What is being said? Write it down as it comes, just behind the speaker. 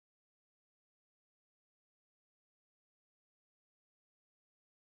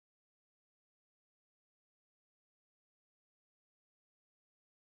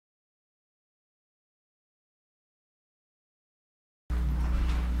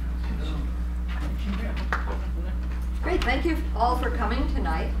Thank you all for coming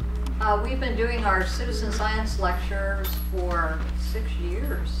tonight. We've been doing our citizen science lectures for 6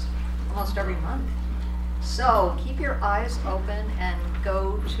 years, almost every month. So keep your eyes open and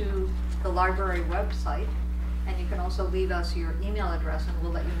go to the library website, and you can also leave us your email address and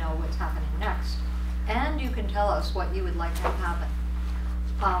we'll let you know what's happening next. And you can tell us what you would like to have happen.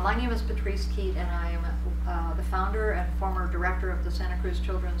 My name is Patrice Keat, and I am the founder and former director of the Santa Cruz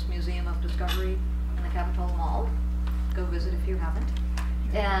Children's Museum of Discovery in the Capitol Mall. Go visit if you haven't.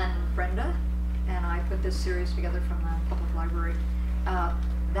 And Brenda and I put this series together from the public library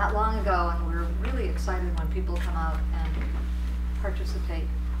that long ago, and we're really excited when people come out and participate.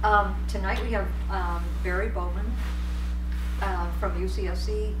 Tonight we have Barry Bowman from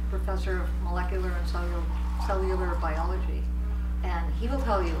UCSC, professor of molecular and cellular biology, and he will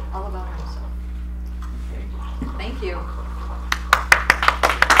tell you all about himself. Thank you.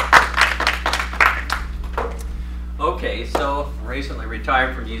 Okay, so recently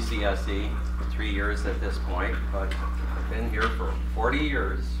retired from UCSC, 3 years at this point, but I've been here for 40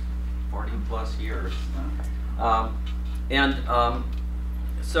 years, 40 plus years.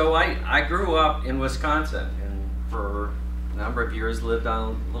 So I grew up in Wisconsin, and for a number of years lived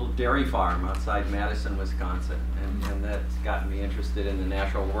on a little dairy farm outside Madison, Wisconsin, and that's gotten me interested in the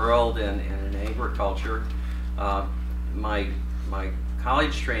natural world and in agriculture. My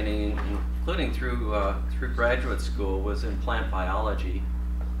college training, including through graduate school, was in plant biology.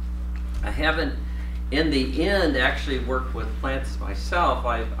 I haven't, in the end, actually worked with plants myself.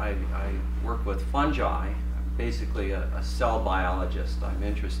 I work with fungi. I'm basically a cell biologist. I'm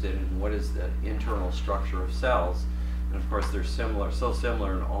interested in what is the internal structure of cells. And of course, they're similar, so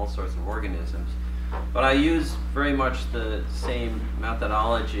similar in all sorts of organisms. But I use very much the same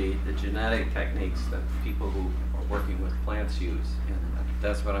methodology, the genetic techniques that people who are working with plants use. And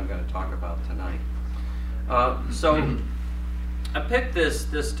that's what I'm going to talk about tonight. So I picked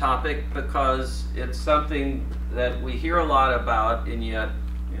this topic because it's something that we hear a lot about, and yet,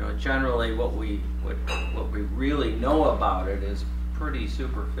 generally what we really know about it is pretty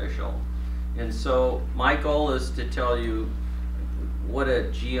superficial. And so my goal is to tell you what a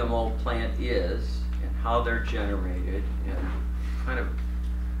GMO plant is and how they're generated and kind of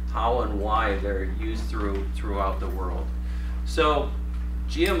how and why they're used throughout the world. So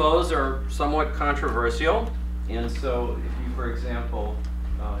GMOs are somewhat controversial, and so if you, for example,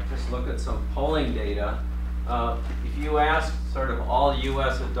 just look at some polling data, if you ask sort of all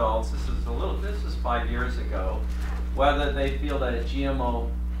U.S. adults, this is 5 years ago, whether they feel that GMO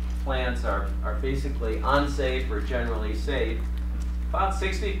plants are basically unsafe or generally safe, about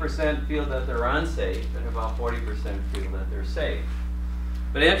 60% feel that they're unsafe, and about 40% feel that they're safe.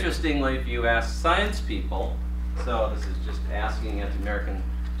 But interestingly, if you ask science people, so this is just asking at the American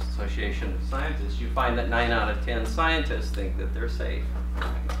Association of Scientists, you find that 9 out of 10 scientists think that they're safe.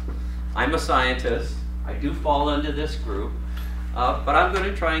 I'm a scientist. I do fall into this group, but I'm going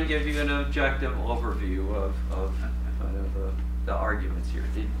to try and give you an objective overview of kind of the arguments here.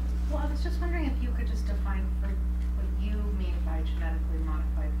 Well, I was just wondering if you could just define what you mean by genetically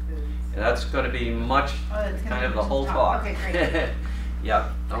modified foods. And that's going to be much, kind of the whole talk. Okay, great.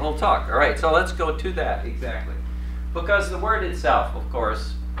 Yeah, the whole talk. All right, so let's go to that exactly. Because the word itself, of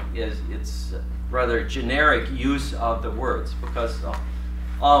course, it's rather generic use of the words, because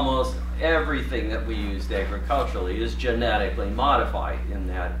almost everything that we use agriculturally is genetically modified, in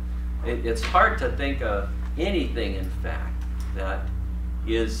that it's hard to think of anything, in fact, that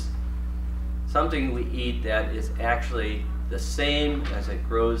is something we eat that is actually the same as it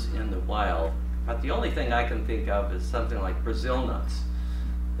grows in the wild. But the only thing I can think of is something like Brazil nuts.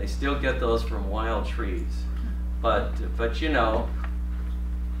 They still get those from wild trees. But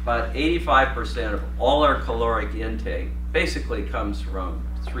about 85% of all our caloric intake basically comes from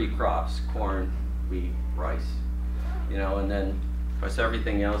 3 crops: corn, wheat, rice. And then, of course,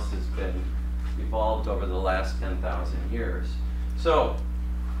 everything else has been evolved over the last 10,000 years. So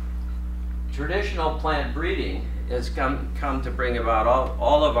traditional plant breeding has come to bring about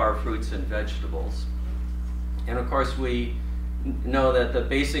all of our fruits and vegetables. And of course, we know that the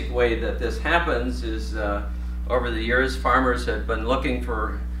basic way that this happens is over the years, farmers have been looking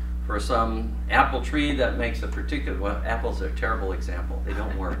for some apple tree that makes a particular, well, apples are a terrible example. They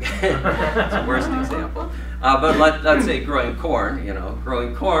don't work. It's the worst example. But let's say growing corn,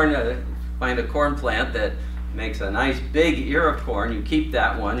 find a corn plant that makes a nice big ear of corn. You keep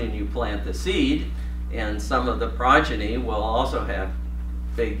that one and you plant the seed, and some of the progeny will also have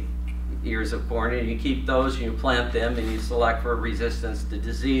big ears of corn, and you keep those and you plant them and you select for resistance to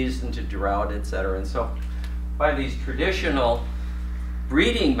disease and to drought, etc. And so by these traditional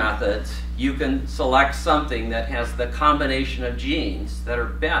breeding methods, you can select something that has the combination of genes that are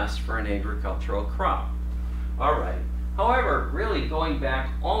best for an agricultural crop. All right. However, really going back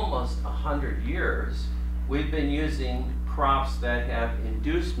almost 100 years, we've been using crops that have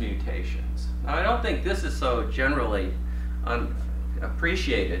induced mutations. Now, I don't think this is so generally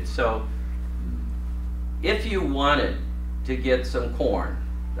appreciated. So if you wanted to get some corn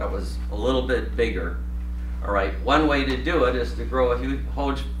that was a little bit bigger, all right, one way to do it is to grow a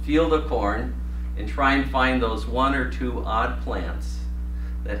huge field of corn and try and find those 1 or 2 odd plants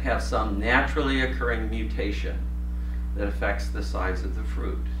that have some naturally occurring mutation that affects the size of the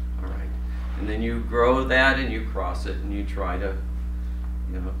fruit, all right? And then you grow that and you cross it and you try to,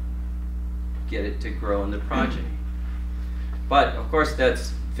 you know, get it to grow in the progeny. But of course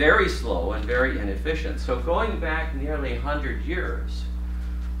that's very slow and very inefficient. So going back nearly 100 years,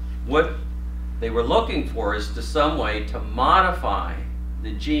 what they were looking for is to some way to modify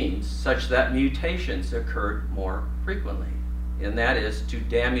the genes such that mutations occurred more frequently. And that is to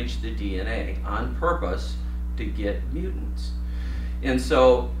damage the DNA on purpose to get mutants. And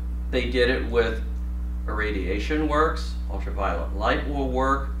so they did it with irradiation works, ultraviolet light will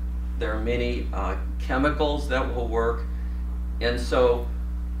work, there are many chemicals that will work. And so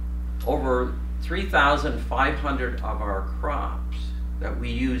over 3,500 of our crops that we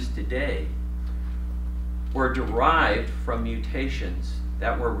use today were derived from mutations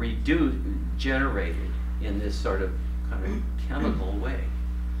that were generated in this sort of kind of chemical way.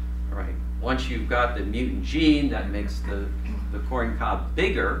 All right. Once you've got the mutant gene that makes the corn cob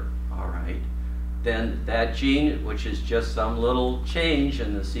bigger, all right, then that gene, which is just some little change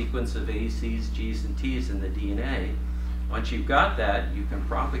in the sequence of A's, C's, G's, and T's in the DNA, once you've got that, you can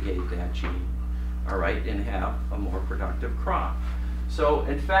propagate that gene, all right, and have a more productive crop. So,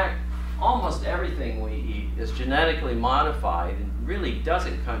 in fact, almost everything we eat is genetically modified and really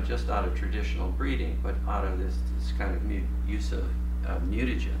doesn't come just out of traditional breeding, but out of this kind of use of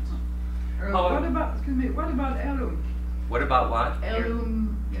mutagens. What about, excuse me, what about heirloom? What about what?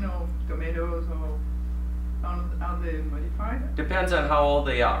 Heirloom, you know, tomatoes, or are they modified? Depends on how old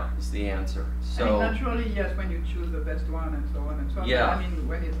they are, is the answer. So, I mean, naturally, yes, when you choose the best one and so on and so on. Yeah. I mean,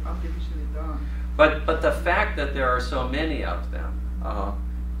 when it's artificially done. but the fact that there are so many of them,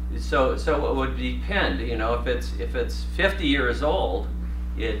 so it would depend. You know, if it's 50 years old,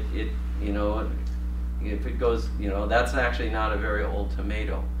 it you know, if it goes, you know, that's actually not a very old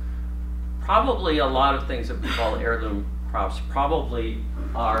tomato. Probably a lot of things that we call heirloom crops probably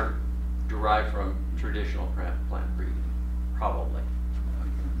are derived from traditional plant breeding. Probably.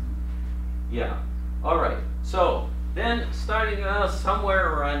 Yeah. All right. So then, starting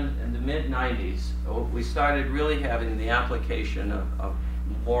somewhere around in the mid-90s, we started really having the application of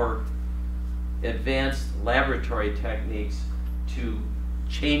more advanced laboratory techniques to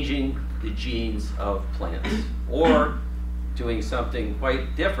changing the genes of plants, or doing something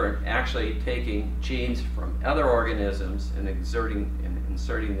quite different, actually taking genes from other organisms and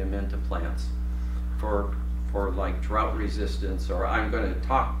inserting them into plants for like drought resistance. Or I'm going to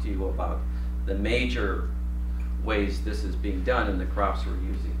talk to you about the major ways this is being done in the crops we're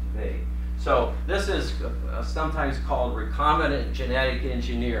using today. So this is sometimes called recombinant genetic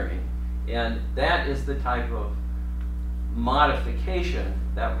engineering, and that is the type of modification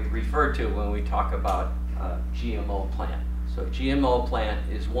that we refer to when we talk about GMO plant. So GMO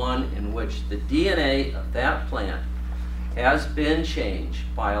plant is one in which the DNA of that plant has been changed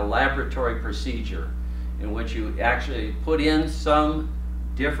by a laboratory procedure in which you actually put in some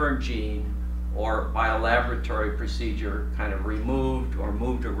different gene, or by a laboratory procedure kind of removed or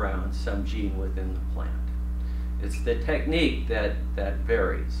moved around some gene within the plant. It's the technique that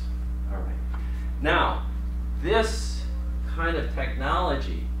varies. All right. Now, this kind of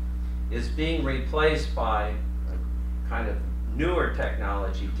technology is being replaced by a kind of newer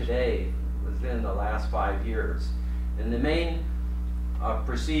technology today within the last 5 years. And the main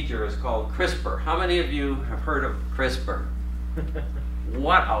procedure is called CRISPR. How many of you have heard of CRISPR?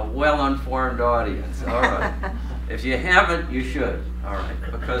 What a well-informed audience. All right. If you haven't, you should. All right.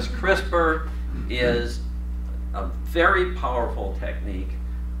 Because CRISPR is a very powerful technique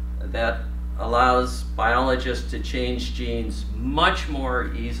that allows biologists to change genes much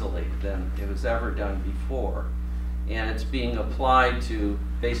more easily than it was ever done before. And it's being applied to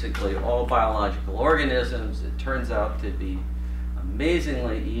basically all biological organisms. It turns out to be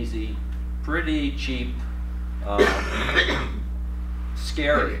amazingly easy, pretty cheap,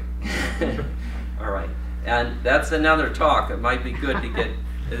 scary. All right, and that's another talk. It might be good to get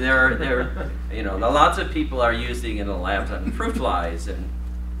there. You know, lots of people are using it in the labs on fruit flies and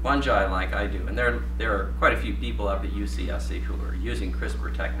fungi like I do, and there are quite a few people up at UCSC who are using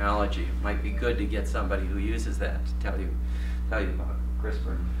CRISPR technology. It might be good to get somebody who uses that to tell you about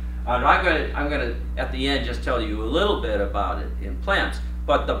CRISPR. I'm going to at the end just tell you a little bit about it in plants.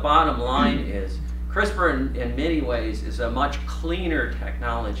 But the bottom line is CRISPR in many ways is a much cleaner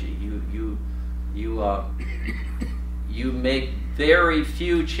technology. You make very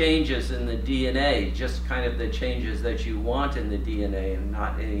few changes in the DNA, just kind of the changes that you want in the DNA and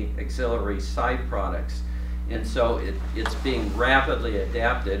not any auxiliary side products. And so it's being rapidly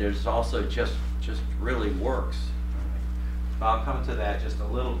adapted. It's also just really works. I'll come to that just a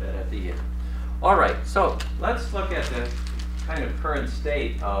little bit at the end. All right, so let's look at the kind of current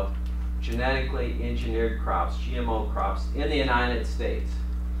state of genetically engineered crops, GMO crops, in the United States.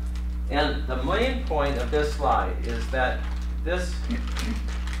 And the main point of this slide is that this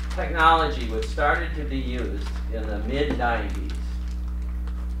technology was started to be used in the mid-90s.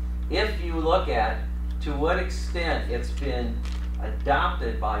 If you look at to what extent it's been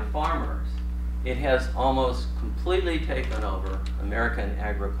adopted by farmers, it has almost completely taken over American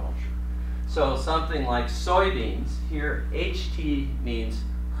agriculture. So something like soybeans, here HT means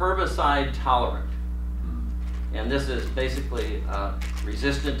herbicide tolerant. And this is basically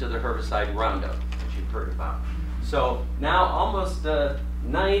resistant to the herbicide Roundup, which you've heard about. So now almost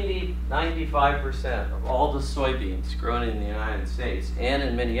 90–95% of all the soybeans grown in the United States and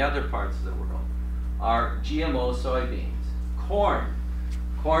in many other parts of the world are GMO soybeans. Corn,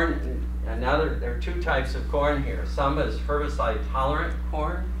 there are two types of corn here. Some is herbicide tolerant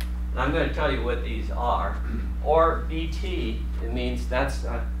corn, and I'm going to tell you what these are. Or BT, it means that's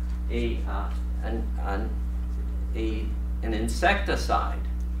an insecticide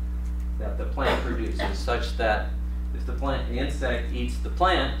that the plant produces, such that if the insect eats the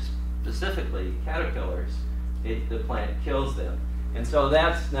plant, specifically caterpillars, the plant kills them. And so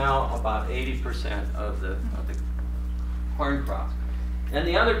that's now about 80% of the corn crops. And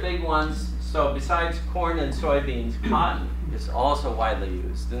the other big ones, so besides corn and soybeans, cotton is also widely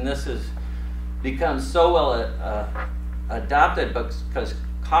used. And this has become so well adopted because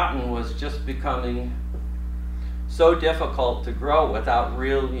cotton was just becoming so difficult to grow without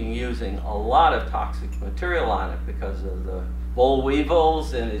really using a lot of toxic material on it because of the boll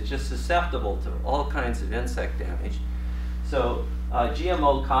weevils, and it's just susceptible to all kinds of insect damage. So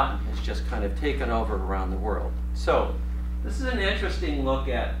GMO cotton has just kind of taken over around the world. So this is an interesting look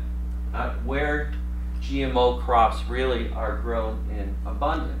at where GMO crops really are grown in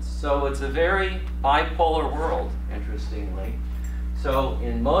abundance. So it's a very bipolar world, interestingly. So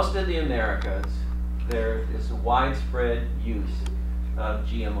in most of the Americas, there is a widespread use of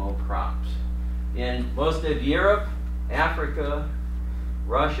GMO crops. In most of Europe, Africa,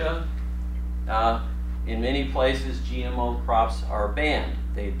 Russia, in many places GMO crops are banned.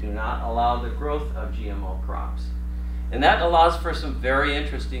 They do not allow the growth of GMO crops. And that allows for some very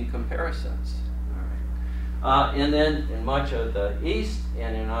interesting comparisons. All right. And then in much of the East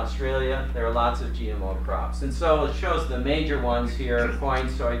and in Australia, there are lots of GMO crops. And so it shows the major ones here: corn,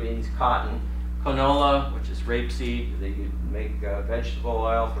 soybeans, cotton, canola, which is rapeseed. They make vegetable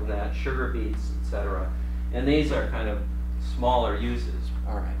oil from that, sugar beets, etc. And these are kind of smaller uses.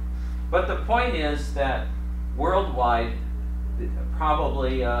 All right. But the point is that worldwide, it's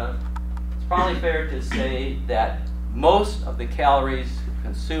probably fair to say that most of the calories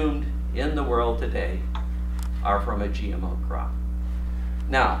consumed in the world today are from a GMO crop.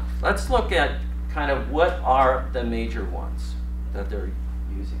 Now, let's look at kind of what are the major ones that they're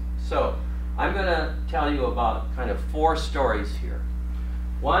using. So I'm going to tell you about kind of 4 stories here.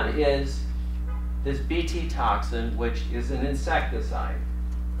 One is this Bt toxin, which is an insecticide.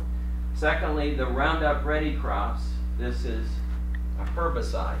 Secondly, the Roundup Ready crops. This is a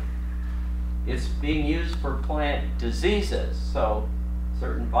herbicide. It's being used for plant diseases, so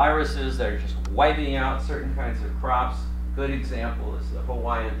certain viruses that are just wiping out certain kinds of crops. Good example is the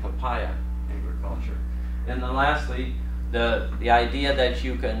Hawaiian papaya agriculture. And then lastly, the idea that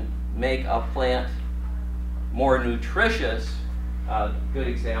you can make a plant more nutritious. Good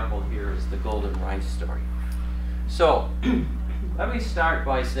example here is the golden rice story. So let me start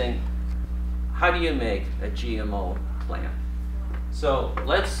by saying, how do you make a GMO plant? So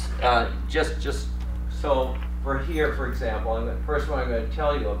let's so for here, for example, the first one I'm going to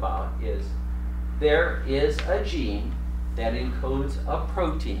tell you about is there is a gene that encodes a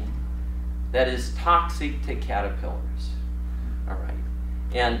protein that is toxic to caterpillars. All right.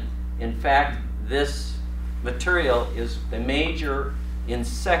 And in fact, this material is the major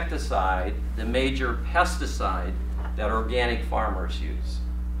insecticide, the major pesticide that organic farmers use.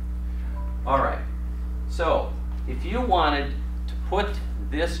 All right. So if you wanted to put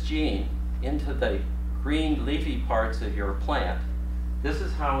this gene into the green leafy parts of your plant, this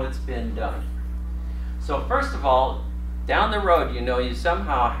is how it's been done. So first of all, down the road, you know, you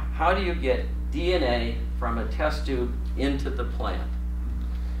somehow, how do you get DNA from a test tube into the plant?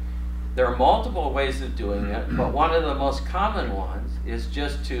 There are multiple ways of doing it, but one of the most common ones is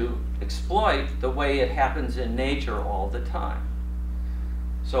just to exploit the way it happens in nature all the time.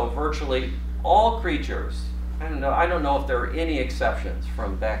 So virtually all creatures, I don't know if there are any exceptions,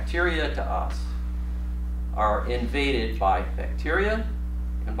 from bacteria to us, are invaded by bacteria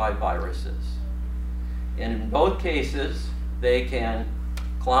and by viruses. And in both cases, they can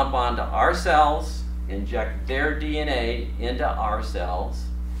clump onto our cells, inject their DNA into our cells,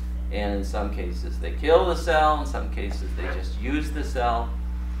 and in some cases they kill the cell, in some cases they just use the cell.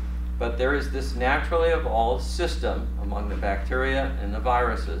 But there is this naturally evolved system among the bacteria and the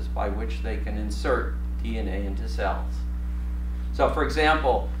viruses by which they can insert DNA into cells. So for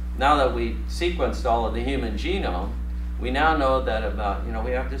example, now that we've sequenced all of the human genome, we now know that about,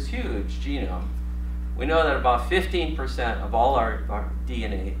 we have this huge genome. We know that about 15% of all our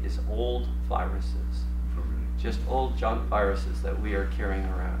DNA is old viruses. Just old junk viruses that we are carrying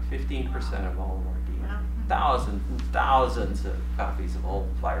around. 15% of all of our DNA. Thousands and thousands of copies of old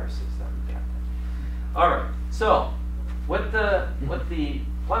viruses that we get. All right, so what the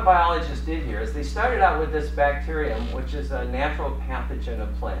plant biologists did here is they started out with this bacterium, which is a natural pathogen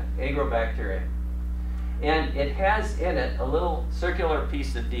of plant, Agrobacterium. And it has in it a little circular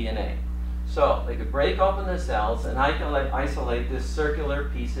piece of DNA. So they could break open the cells and isolate this circular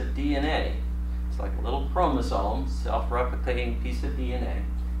piece of DNA. It's like a little chromosome, self-replicating piece of DNA,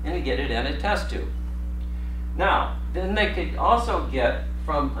 and to get it in a test tube. Now, then they could also get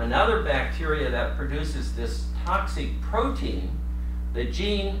from another bacteria that produces this toxic protein, the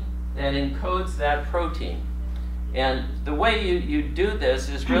gene that encodes that protein. And the way you do this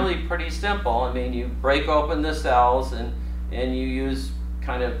is really pretty simple. I mean, you break open the cells and you use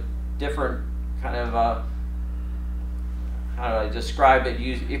kind of different kind of, how do I describe it?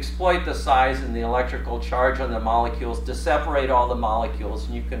 You exploit the size and the electrical charge on the molecules to separate all the molecules,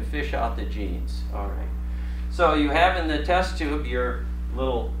 and you can fish out the genes. All right. So you have in the test tube your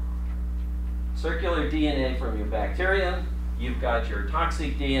little circular DNA from your bacterium. You've got your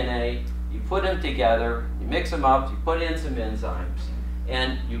toxic DNA. You put them together, you mix them up, you put in some enzymes,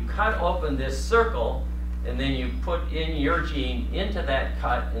 and you cut open this circle, and then you put in your gene into that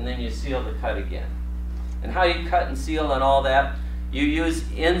cut, and then you seal the cut again. And how you cut and seal and all that, you use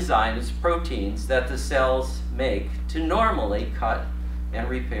enzymes, proteins that the cells make to normally cut and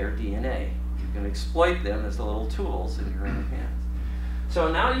repair DNA. You can exploit them as little tools in your own hands.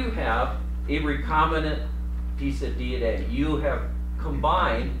 So now you have a recombinant piece of DNA. You have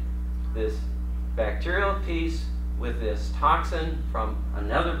combined this bacterial piece with this toxin from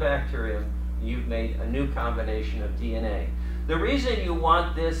another bacterium. You've made a new combination of DNA. The reason you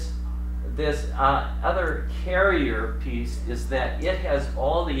want this other carrier piece is that it has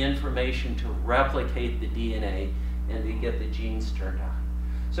all the information to replicate the DNA and to get the genes turned on.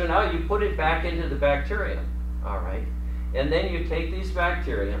 So now you put it back into the bacterium, all right? And then you take these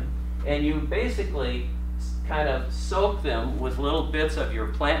bacterium and you basically kind of soak them with little bits of your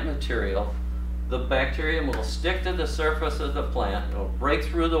plant material. The bacterium will stick to the surface of the plant, it'll break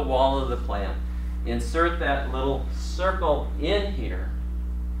through the wall of the plant, insert that little circle in here,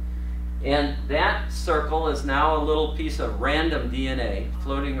 and that circle is now a little piece of random DNA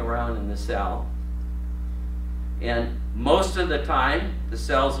floating around in the cell. And most of the time, the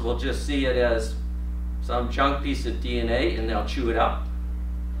cells will just see it as some junk piece of DNA and they'll chew it up.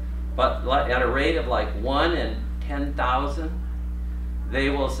 But at a rate of like 1 in 10,000, they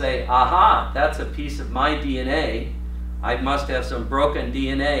will say, aha, that's a piece of my DNA. I must have some broken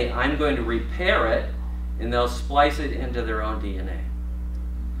DNA. I'm going to repair it, and they'll splice it into their own DNA.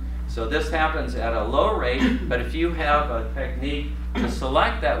 So this happens at a low rate, but if you have a technique to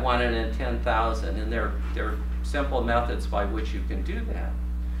select that 1 in 10,000, and there are simple methods by which you can do that,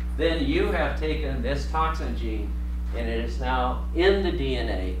 then you have taken this toxin gene and it is now in the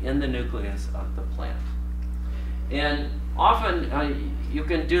DNA, in the nucleus of the plant. And often you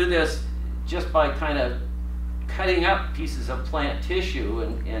can do this just by kind of cutting up pieces of plant tissue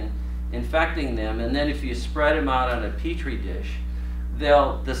and infecting them, and then if you spread them out on a petri dish,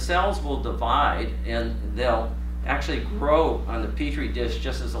 the cells will divide and they'll actually grow on the petri dish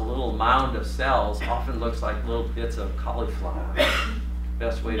just as a little mound of cells. Often looks like little bits of cauliflower,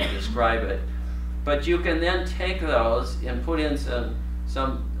 best way to describe it. But you can then take those and put in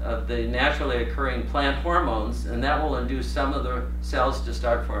some of the naturally occurring plant hormones, and that will induce some of the cells to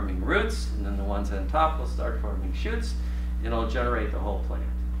start forming roots, and then the ones on top will start forming shoots, and it'll generate the whole plant.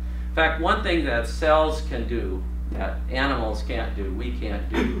 In fact, one thing that cells can do that animals can't do, we can't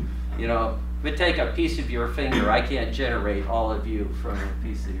do, you know, if we take a piece of your finger, I can't generate all of you from a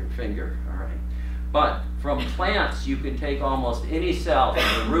piece of your finger, all right? But from plants, you can take almost any cell,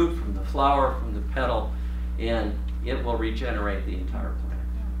 from the root, from the flower, from the petal, and it will regenerate the entire plant.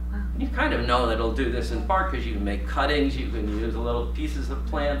 You kind of know that it'll do this in part because you can make cuttings, you can use little pieces of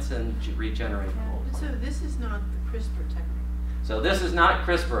plants and regenerate the whole plant. So this is not the CRISPR technique? So this is not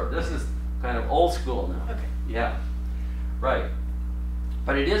CRISPR, this is kind of old school now. Okay. Yeah, right.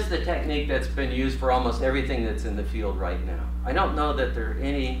 But it is the technique that's been used for almost everything that's in the field right now. I don't know that there are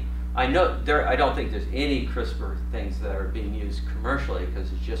any, I don't think there's any CRISPR things that are being used commercially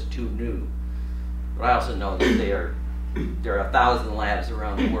because it's just too new. But I also know that there are 1,000 labs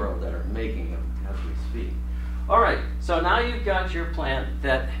around the world that are making them as we speak. All right, so now you've got your plant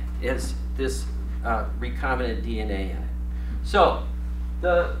that is this recombinant DNA in it. So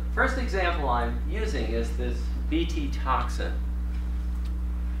the first example I'm using is this Bt toxin.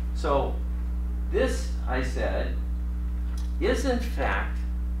 So this, I said, is in fact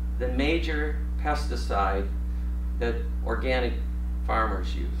the major pesticide that organic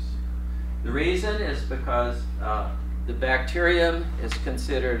farmers use. The reason is because the bacterium is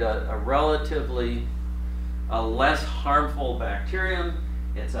considered a relatively less harmful bacterium.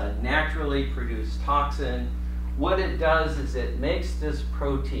 It's a naturally produced toxin. What it does is it makes this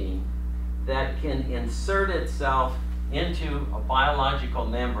protein that can insert itself into a biological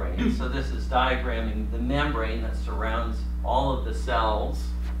membrane. So this is diagramming the membrane that surrounds all of the cells,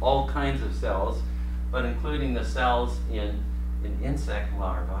 all kinds of cells, but including the cells in an insect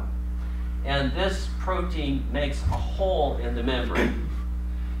larva. And this protein makes a hole in the membrane.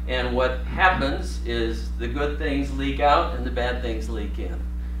 And what happens is the good things leak out and the bad things leak in.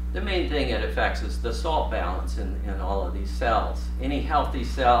 The main thing it affects is the salt balance in all of these cells. Any healthy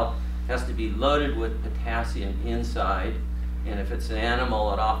cell has to be loaded with potassium inside, and if it's an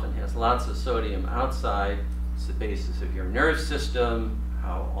animal, it often has lots of sodium outside. It's the basis of your nerve system,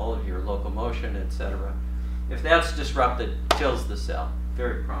 how all of your locomotion, etc. If that's disrupted, it kills the cell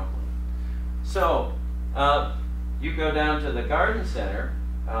very promptly. So you go down to the garden center.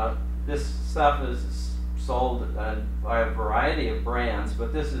 This stuff is sold by a variety of brands,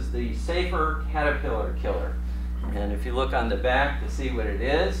 but this is the Safer Caterpillar Killer. And if you look on the back to see what it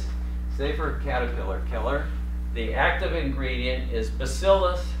is, Safer Caterpillar Killer, the active ingredient is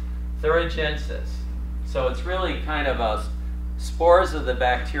Bacillus thuringiensis. So it's really kind of spores of the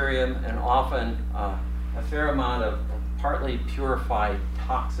bacterium and often a fair amount of partly purified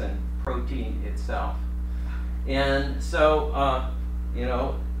toxin protein itself. And so, you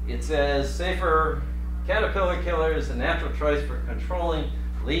know, it says Safer Caterpillar Killer is a natural choice for controlling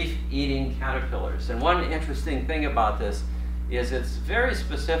leaf-eating caterpillars. And one interesting thing about this is it's very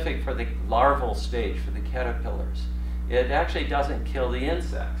specific for the larval stage, for the caterpillars. It actually doesn't kill the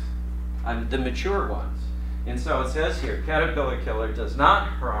insects, the mature ones. And so it says here, Caterpillar Killer does not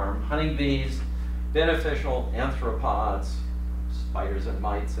harm honeybees, beneficial arthropods, spiders and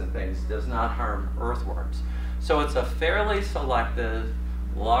mites and things, does not harm earthworms. So it's a fairly selective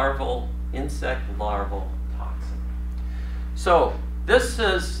larval, insect larval toxin. So this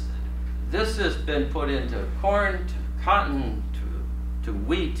has been put into corn, to cotton, to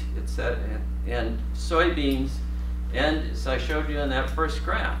wheat, etc., and soybeans. And as I showed you in that first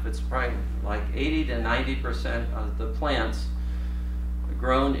graph, it's probably like 80 to 90% of the plants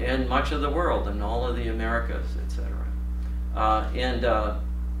grown in much of the world, in all of the Americas, etc.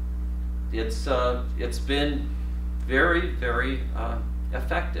 It's been very, very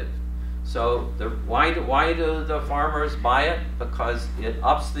effective. So why do the farmers buy it? Because it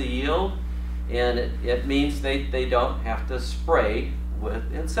ups the yield, and it means they don't have to spray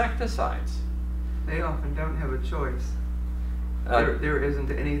with insecticides. They often don't have a choice. There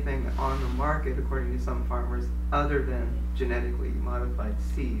isn't anything on the market, according to some farmers, other than genetically modified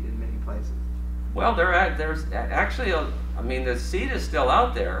seed in many places. Well, there's actually, I mean, the seed is still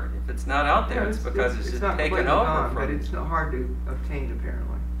out there. If it's not out there, it's because it's not taken over gone, from. but it's not hard to obtain,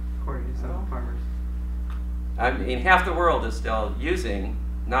 apparently, according to some farmers. I mean, half the world is still using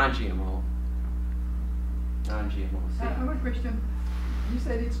non-GMO seed. I have a question. You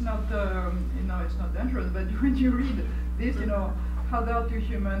said it's not, it's not dangerous, but when you read this, hazard to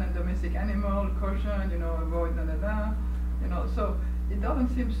human and domestic animal, caution, avoid, so it doesn't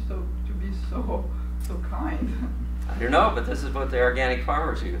seem to be so kind. I don't know, but this is what the organic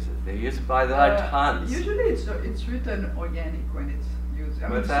farmers use it. They use it by the tons. Usually it's written organic when it's used. I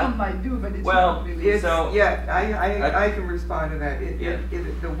mean, What's that? some might do, but it's Well, not really. I can respond to that.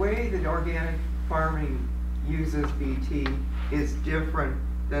 The way that organic farming uses BT is different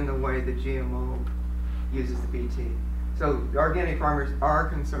than the way the GMO uses the BT. So the organic farmers are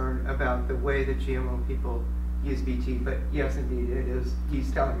concerned about the way the GMO people use BT, but yes, indeed, it is,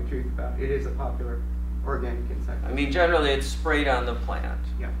 he's telling the truth about it. It is a popular organic insect. I mean, generally it's sprayed on the plant.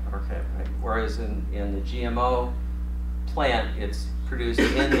 Yeah. Okay. Right. Whereas in the GMO plant, it's produced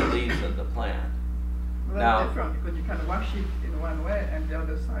in the leaves of the plant. Well, Now- that's different because you can wash it in one way and the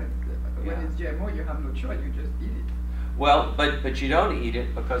other side, when Yeah. it's GMO, you have no choice, you just eat it. Well, but you don't eat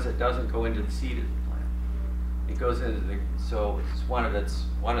it because it doesn't go into the seed of the plant. It goes into the, so it's one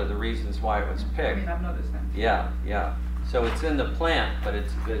of the reasons why it was I picked. mean, I'm not a scientist. Yeah. So it's in the plant, but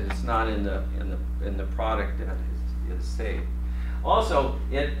it's not in the product that is saved. Also,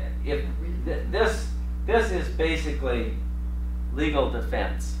 this is basically legal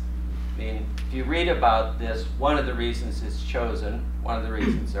defense. I mean, if you read about this, one of the reasons it's chosen, one of the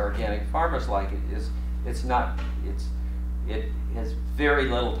reasons organic farmers like it is it has very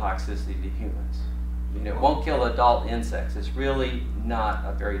little toxicity to humans. I mean, it won't kill adult insects. It's really not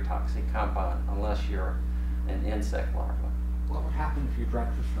a very toxic compound unless you're an insect larva. What would happen if you drank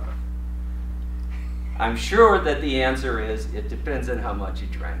the stuff? I'm sure that the answer is it depends on how much you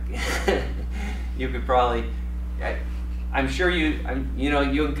drank. You could probably, I'm sure you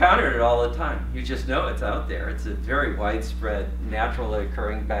encounter it all the time. You just know it's out there. It's a very widespread, naturally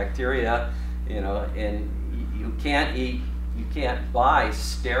occurring bacteria, and you can't buy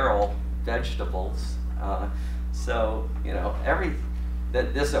sterile vegetables.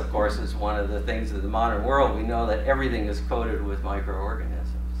 This of course is one of the things of the modern world. We know that everything is coated with microorganisms,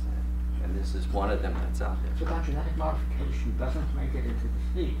 and this is one of them that's out there. So that genetic modification doesn't make it into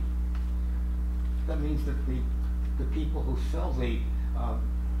the seed. That means that the people who sell the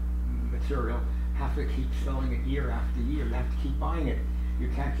material have to keep selling it year after year. They have to keep buying it. You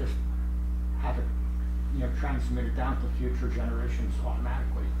can't just have it, transmitted down to future generations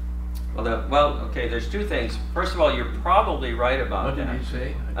automatically. Okay, there's two things. First of all, you're probably right about that. What did he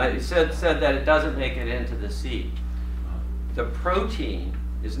say? It said that it doesn't make it into the seed. The protein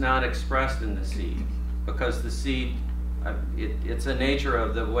is not expressed in the seed because the seed, it's a nature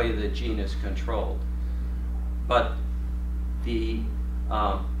of the way the gene is controlled. But the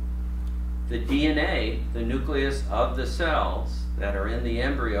DNA, the nucleus of the cells that are in the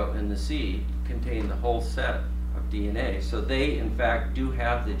embryo in the seed, contain the whole set of DNA. So they, in fact, do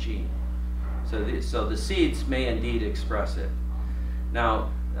have the gene. So the seeds may indeed express it. Now,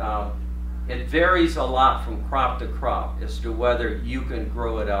 it varies a lot from crop to crop as to whether you can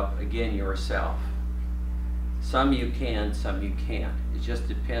grow it up again yourself. Some you can, some you can't. It just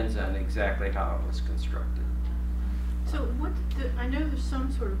depends on exactly how it was constructed. So I know there's some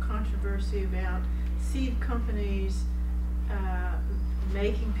sort of controversy about seed companies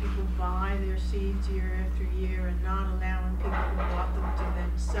making people buy their seeds year after year and not allowing people who bought them to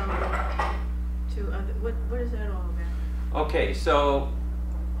then sell them to other. What is that all about? Okay, so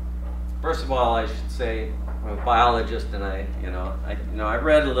first of all, I should say I'm a biologist, and I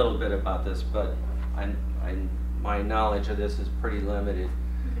read a little bit about this, but my knowledge of this is pretty limited.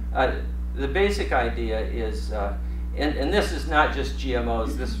 The basic idea is, and this is not just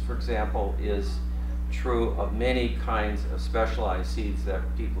GMOs. This, for example, is true of many kinds of specialized seeds that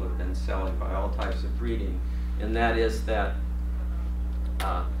people have been selling by all types of breeding, and that is that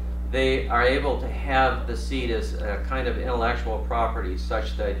they are able to have the seed as a kind of intellectual property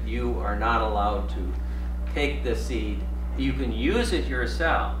such that you are not allowed to take the seed. You can use it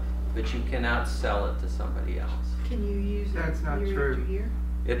yourself, but you cannot sell it to somebody else. Can you use it That's not year true. after year?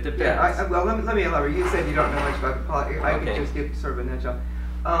 It depends. Yeah, well, let me elaborate. You said you don't know much about the plot. I Okay. could just give sort of a nutshell.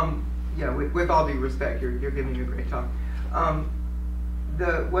 With all due respect, you're giving a great talk.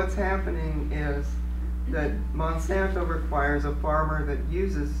 What's happening is that Monsanto requires a farmer that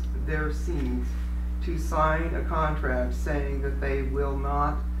uses their seeds to sign a contract saying that they will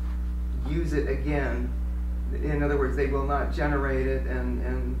not use it again. In other words, they will not generate it,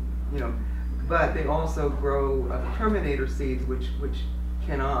 but they also grow Terminator seeds, which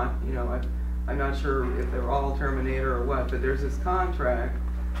cannot. I'm not sure if they're all Terminator or what, but there's this contract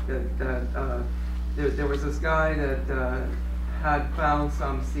that there was this guy that had found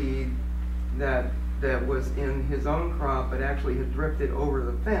some seed that was in his own crop, but actually had drifted over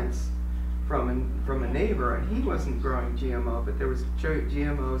the fence from a neighbor, and he wasn't growing GMO, but there was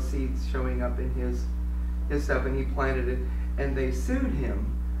GMO seeds showing up in his stuff, and he planted it, and they sued him,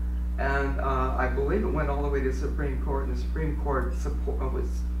 and I believe it went all the way to the Supreme Court, and the Supreme Court was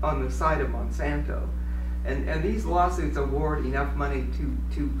on the side of Monsanto, and these lawsuits award enough money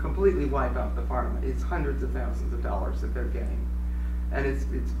to completely wipe out the farm. It's hundreds of thousands of dollars that they're getting. and it's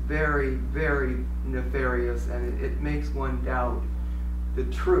very, very nefarious, and it makes one doubt the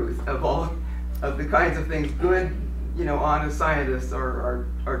truth of all of the kinds of things good, you know, honest scientists are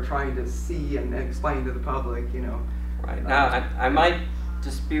trying to see and explain to the public, you know. Right. Now, I might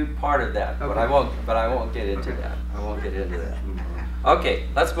dispute part of that, but Okay. I won't get into that. I won't get into that. Okay,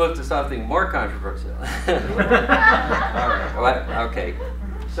 let's move to something more controversial. All right. Okay.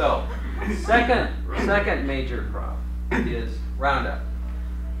 So, second major crop is Roundup.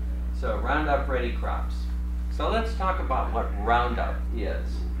 So, Roundup ready crops. So let's talk about what Roundup is.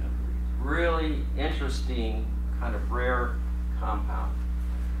 Really interesting, kind of rare compound.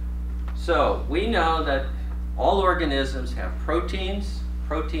 So we know that all organisms have proteins.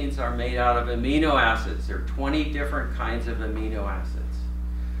 Proteins are made out of amino acids. There are 20 different kinds of amino acids.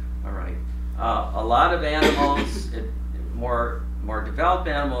 All right. A lot of animals, more developed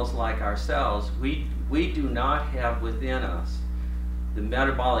animals like ourselves, we do not have within us the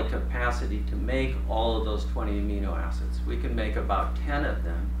metabolic capacity to make all of those 20 amino acids. We can make about 10 of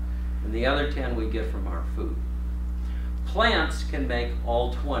them, and the other 10 we get from our food. Plants can make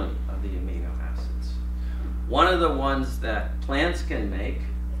all 20 of the amino acids. One of the ones that plants can make,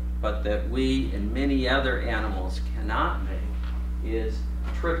 but that we and many other animals cannot make, is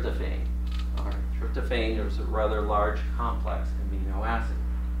tryptophan. All right, tryptophan is a rather large complex amino acid.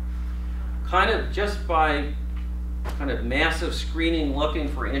 Kind of just by massive screening looking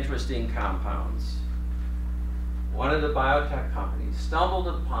for interesting compounds, one of the biotech companies stumbled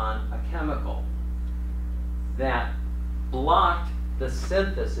upon a chemical that blocked the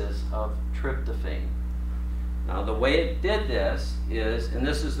synthesis of tryptophan. Now the way it did this is, and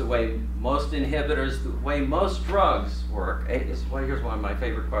this is the way most inhibitors, the way most drugs work. Here's one of my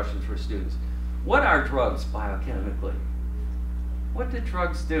favorite questions for students. What are drugs biochemically? What do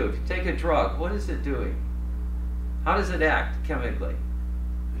drugs do? If you take a drug, what is it doing? How does it act chemically?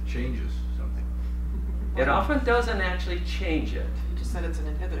 It changes something. It often doesn't actually change it. You just said it's an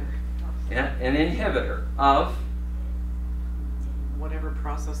inhibitor. Yeah, an inhibitor of Whatever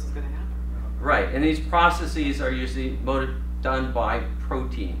process is going to happen. right, and these processes are usually done by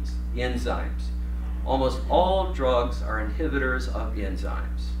proteins, enzymes. Almost all drugs are inhibitors of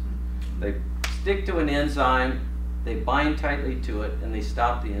enzymes. They stick to an enzyme, they bind tightly to it, and they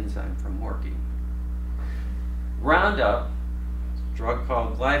stop the enzyme from working. Roundup, a drug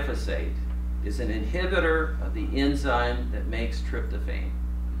called glyphosate, is an inhibitor of the enzyme that makes tryptophan.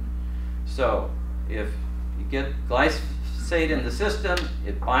 So if you get glyphosate in the system,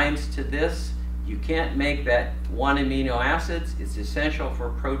 it binds to this. You can't make that one amino acids. It's essential for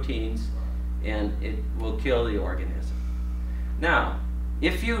proteins, and it will kill the organism. Now,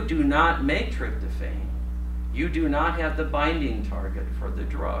 if you do not make tryptophan, you do not have the binding target for the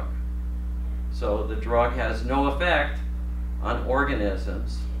drug. So the drug has no effect on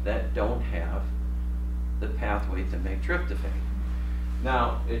organisms that don't have the pathway to make tryptophan.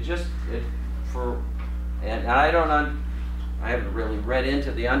 Now, and I haven't really read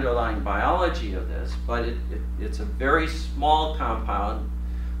into the underlying biology of this, but it's a very small compound.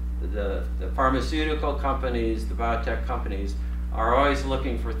 The pharmaceutical companies, the biotech companies, are always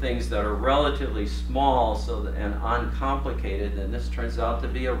looking for things that are relatively small and uncomplicated, and this turns out to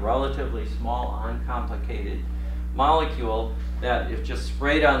be a relatively small, uncomplicated molecule that, if just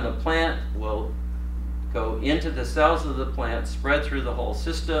sprayed on the plant, will go into the cells of the plant, spread through the whole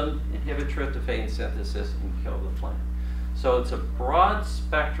system, inhibit tryptophan synthesis, and kill the plant. So it's a broad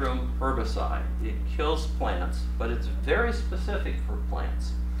spectrum herbicide. It kills plants, but it's very specific for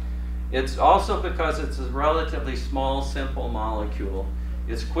plants. It's also, because it's a relatively small, simple molecule,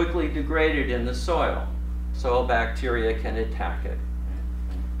 it's quickly degraded in the soil. Soil bacteria can attack it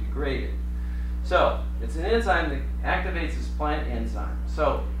and degrade it. So it's an enzyme that activates this plant enzyme.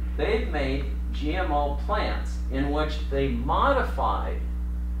 So they've made GMO plants in which they modified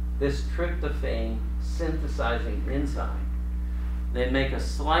this tryptophan synthesizing enzyme. They make a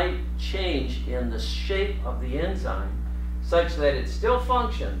slight change in the shape of the enzyme such that it still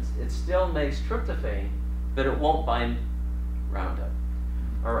functions, it still makes tryptophan, but it won't bind Roundup.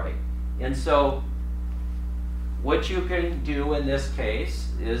 All right, and so what you can do in this case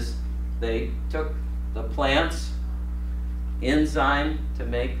is they took the plant's enzyme to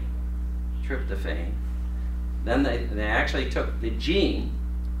make tryptophan, then they actually took the gene,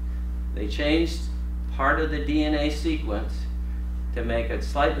 they changed part of the DNA sequence to make a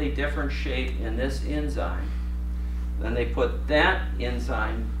slightly different shape in this enzyme. Then they put that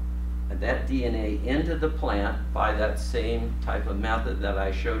enzyme, that DNA, into the plant by that same type of method that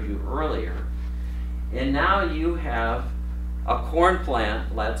I showed you earlier. And now you have a corn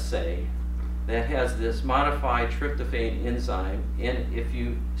plant, let's say, that has this modified tryptophan enzyme, and if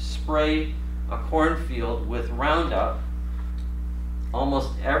you spray a cornfield with Roundup,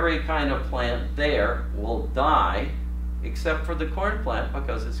 almost every kind of plant there will die except for the corn plant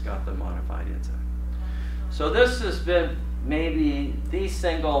because it's got the modified enzyme. So this has been maybe the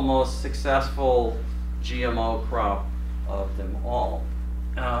single most successful GMO crop of them all.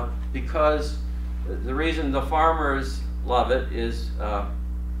 Because the reason the farmers love it is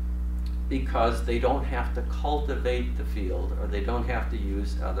because they don't have to cultivate the field, or they don't have to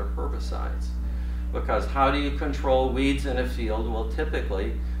use other herbicides. Because how do you control weeds in a field? Well,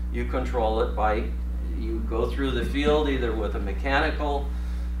 typically you control it by, you go through the field either with a mechanical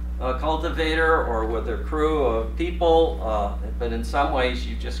cultivator or with a crew of people, but in some ways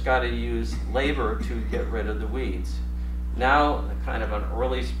you just got to use labor to get rid of the weeds. Now, kind of an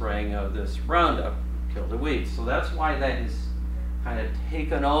early spraying of this Roundup kill the weeds. So that's why that has kind of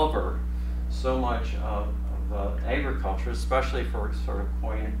taken over so much of agriculture, especially for sort of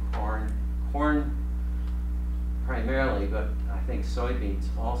corn primarily, but I think soybeans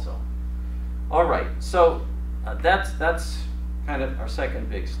also. All right, so that's kind of our second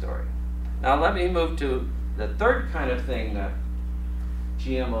big story. Now let me move to the third kind of thing that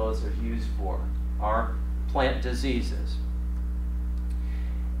GMOs are used for, are plant diseases.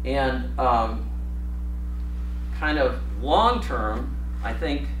 And kind of long term, I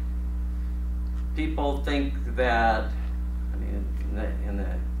think people think that, I mean, in the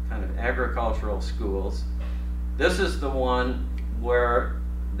kind of agricultural schools, this is the one where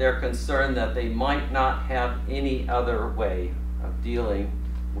they're concerned that they might not have any other way of dealing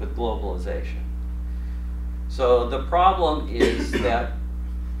with globalization. So the problem is that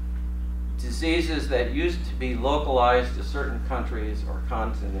diseases that used to be localized to certain countries or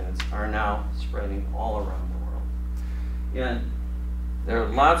continents are now spreading all around the world. And there are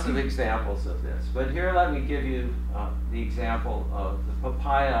lots of examples of this, but here let me give you the example of the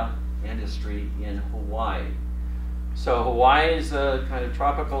papaya industry in Hawaii. So Hawaii is a kind of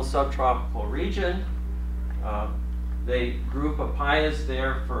tropical, subtropical region. They grew papayas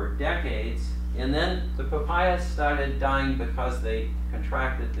there for decades, and then the papayas started dying because they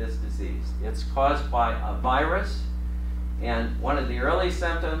contracted this disease. It's caused by a virus, and one of the early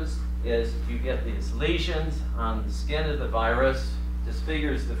symptoms is you get these lesions on the skin of the virus,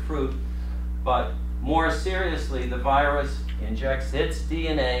 disfigures the fruit, but more seriously, the virus injects its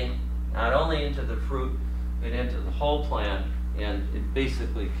DNA not only into the fruit, but into the whole plant, and it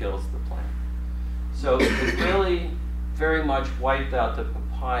basically kills the plant. So it really very much wiped out the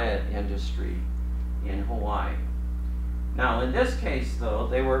papaya industry in Hawaii. Now in this case though,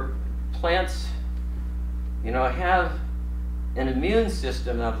 they were plants, you know, have an immune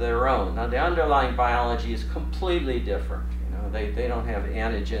system of their own. Now the underlying biology is completely different. You know, they don't have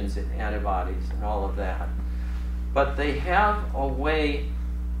antigens and antibodies and all of that. But they have a way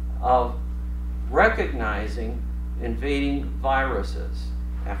of recognizing invading viruses.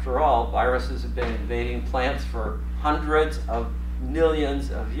 After all, viruses have been invading plants for hundreds of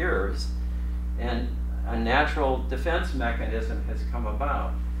millions of years, and a natural defense mechanism has come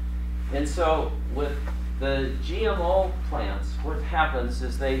about. And so with the GMO plants, what happens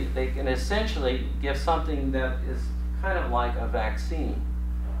is they can essentially give something that is kind of like a vaccine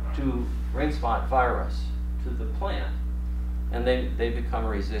to ring spot virus to the plant, and they become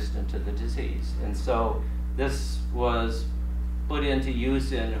resistant to the disease. And so this was put into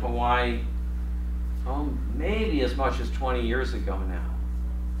use in Hawaii, maybe as much as 20 years ago now.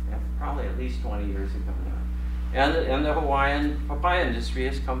 Yeah, probably at least 20 years ago now. And the Hawaiian papaya industry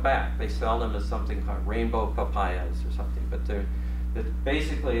has come back. They sell them as something called rainbow papayas or something, but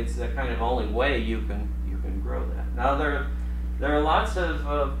basically it's the kind of only way you can grow that. Now there are lots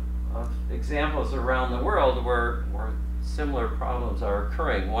of examples around the world where similar problems are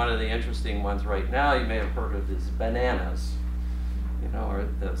occurring. One of the interesting ones right now you may have heard of is bananas. You know, or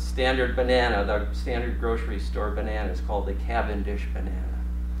the standard banana, the standard grocery store banana is called the Cavendish banana.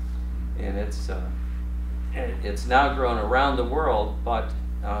 And it's now grown around the world, but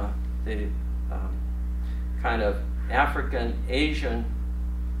the kind of African, Asian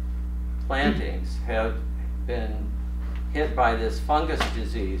plantings have been hit by this fungus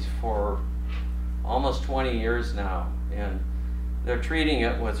disease for almost 20 years now, and they're treating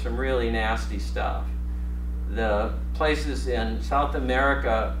it with some really nasty stuff. The places in South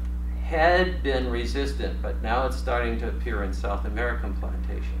America had been resistant, but now it's starting to appear in South American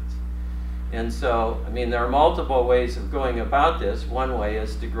plantations. And so, I mean, there are multiple ways of going about this. One way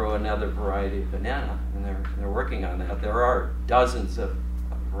is to grow another variety of banana, and they're working on that. There are dozens of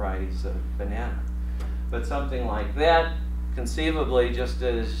varieties of banana. But something like that, conceivably, just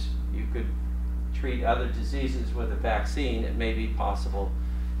as you could treat other diseases with a vaccine, it may be possible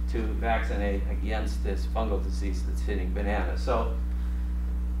to vaccinate against this fungal disease that's hitting bananas. So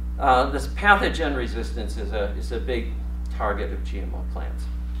this pathogen resistance is a big target of GMO plants.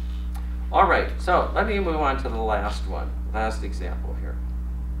 All right, so let me move on to the last example here.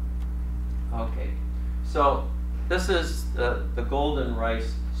 Okay, so this is the golden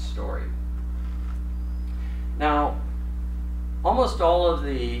rice story. Now, almost all of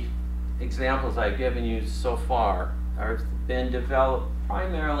the examples I've given you so far have been developed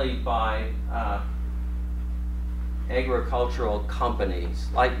primarily by agricultural companies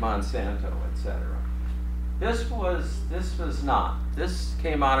like Monsanto, etc. This was not. This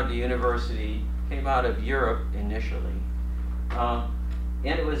came out of the university, came out of Europe initially, and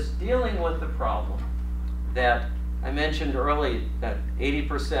it was dealing with the problem that I mentioned early, that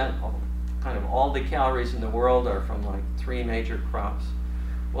 80% of kind of all the calories in the world are from like 3 major crops.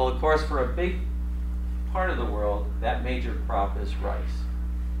 Well, of course, for a big part of the world, that major crop is rice.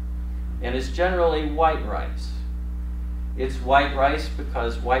 And it's generally white rice. It's white rice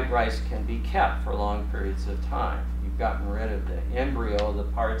because white rice can be kept for long periods of time. You've gotten rid of the embryo, the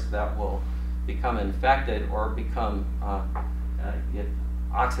parts that will become infected or become get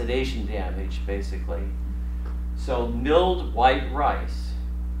oxidation damage, basically. So milled white rice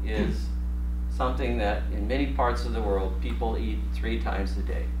is something that in many parts of the world people eat 3 times a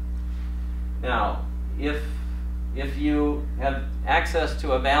day. Now, if you have access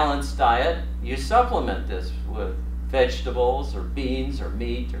to a balanced diet, you supplement this with vegetables or beans or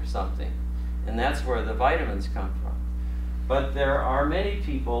meat or something. And that's where the vitamins come from. But there are many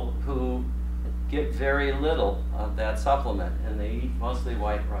people who get very little of that supplement, and they eat mostly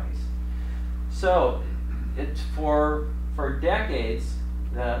white rice. So it's for decades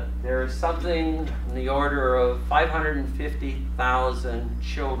that there's something in the order of 550,000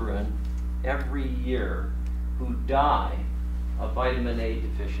 children every year who die of vitamin A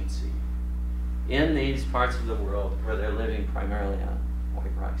deficiency in these parts of the world where they're living primarily on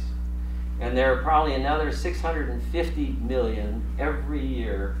white rice. And there are probably another 650 million every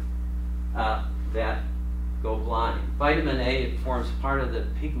year that go blind. Vitamin A forms part of the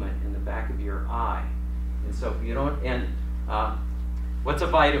pigment in the back of your eye. And so if you don't, what's a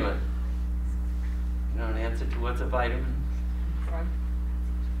vitamin? You know an answer to what's a vitamin?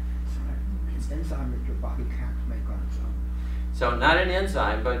 It's an enzyme that your body can't make on its own. So not an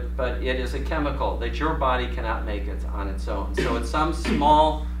enzyme, but it is a chemical that your body cannot make it on its own. So it's some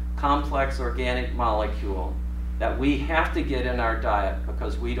small, complex organic molecule that we have to get in our diet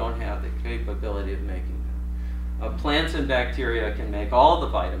because we don't have the capability of making them. Plants and bacteria can make all the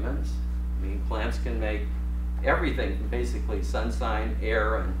vitamins. I mean, plants can make everything from basically sunshine,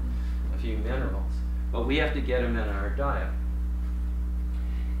 air, and a few minerals. But we have to get them in our diet.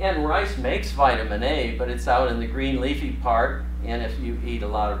 And rice makes vitamin A, but it's out in the green leafy part. And if you eat a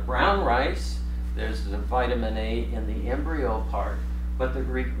lot of brown rice, there's the vitamin A in the embryo part. But the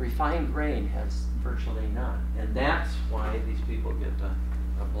refined grain has virtually none. And that's why these people get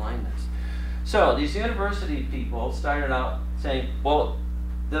a blindness. So these university people started out saying, well,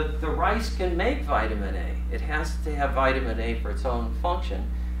 the rice can make vitamin A. It has to have vitamin A for its own function.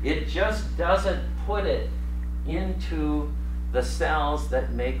 It just doesn't put it into the cells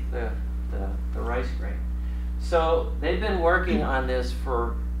that make the rice grain. So they've been working on this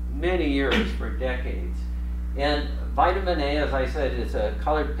for many years, for decades. And vitamin A, as I said, is a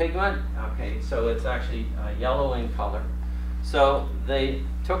colored pigment. Okay, so it's actually yellow in color. So they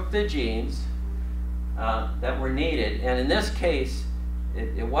took the genes that were needed, and in this case,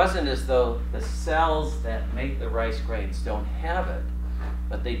 it wasn't as though the cells that make the rice grains don't have it,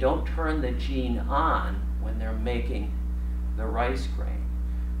 but they don't turn the gene on when they're making the rice grain.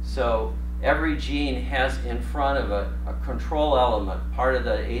 So every gene has in front of it a control element, part of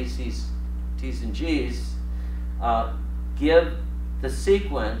the A's, T's, and G's, give the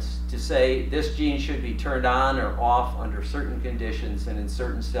sequence to say this gene should be turned on or off under certain conditions and in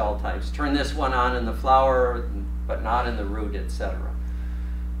certain cell types. Turn this one on in the flower, but not in the root, etc.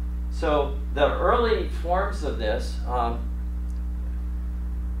 So the early forms of this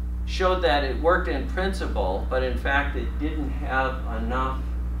showed that it worked in principle, but in fact it didn't have enough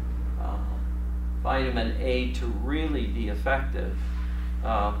vitamin A to really be effective.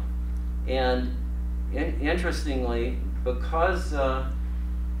 Interestingly, because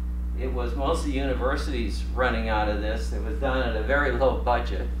it was mostly universities running out of this, it was done at a very low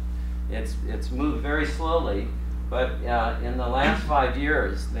budget. It's moved very slowly, but in the last 5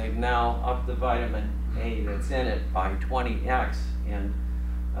 years, they've now upped the vitamin A that's in it by 20x, and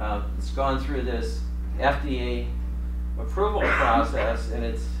it's gone through this FDA approval process, and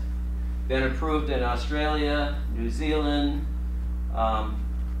it's been approved in Australia, New Zealand, I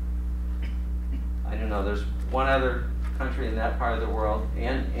don't know, there's one other country in that part of the world,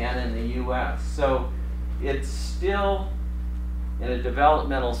 and in the US. So it's still in a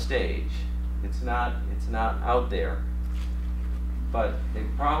developmental stage. It's not out there. But they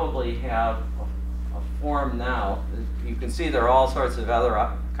probably have a form now. You can see there are all sorts of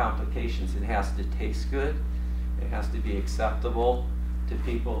other complications. It has to taste good. It has to be acceptable to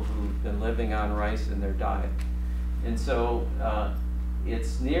people who've been living on rice in their diet. And so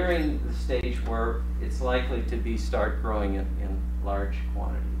it's nearing the stage where it's likely to start growing in large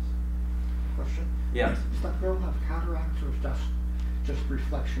quantities. Question? Yes. Does that girl have cataracts, or is that just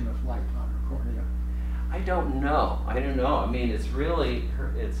reflection of light on her cornea? I don't know. I don't know. I mean, it's really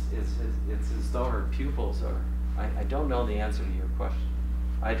it's as though her pupils are. I don't know the answer to your question.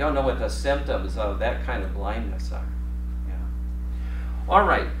 I don't know what the symptoms of that kind of blindness are. Yeah. All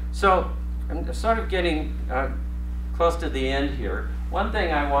right. So I'm sort of getting close to the end here. One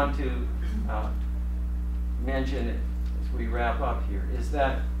thing I want to mention as we wrap up here is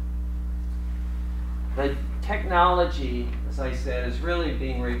that the technology, as I said, is really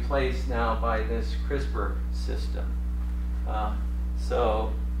being replaced now by this CRISPR system.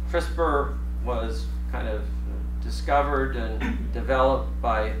 So CRISPR was kind of discovered and developed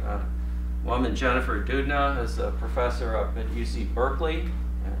by a woman, Jennifer Doudna, who's a professor up at UC Berkeley,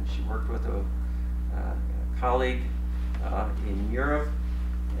 and she worked with a colleague in Europe.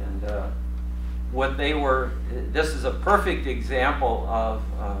 And what they were, this is a perfect example of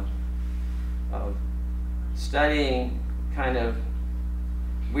studying kind of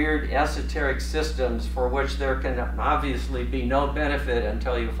weird esoteric systems for which there can obviously be no benefit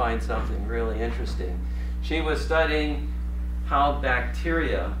until you find something really interesting. She was studying how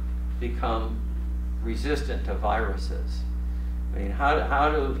bacteria become resistant to viruses. I mean,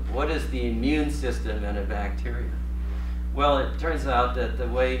 what is the immune system in a bacteria? Well, it turns out that the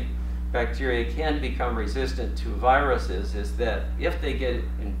way bacteria can become resistant to viruses is that if they get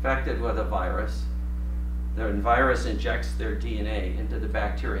infected with a virus, the virus injects their DNA into the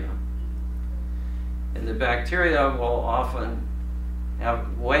bacterium. And the bacteria will often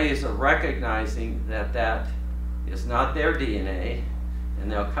have ways of recognizing that that is not their DNA, and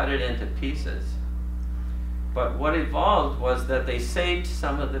they'll cut it into pieces. But what evolved was that they saved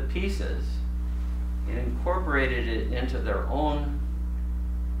some of the pieces and incorporated it into their own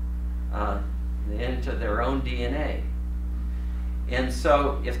DNA. And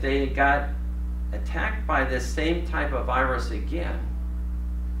so if they got attacked by this same type of virus again,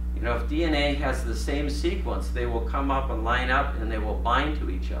 you know, if DNA has the same sequence, they will come up and line up and they will bind to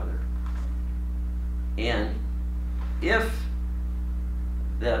each other. And if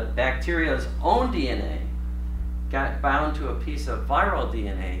the bacteria's own DNA got bound to a piece of viral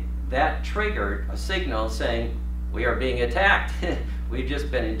DNA, that triggered a signal saying, we are being attacked. We've just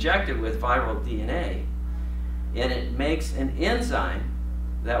been injected with viral DNA. And it makes an enzyme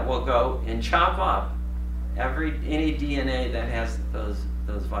that will go and chop up any DNA that has those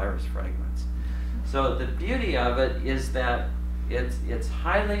virus fragments. So the beauty of it is that it's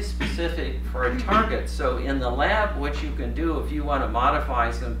highly specific for a target. So in the lab, what you can do if you want to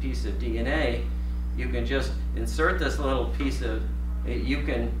modify some piece of DNA, you can just insert this little piece of,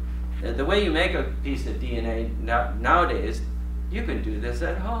 the way you make a piece of DNA nowadays, you can do this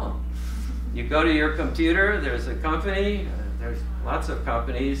at home. You go to your computer, there's a company, there's lots of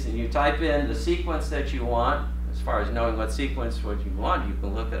companies, and you type in the sequence that you want. As far as knowing what sequence what you want, you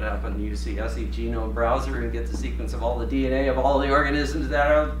can look it up in the UCSC genome browser and get the sequence of all the DNA of all the organisms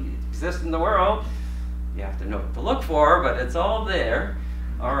that exist in the world. You have to know what to look for, but it's all there.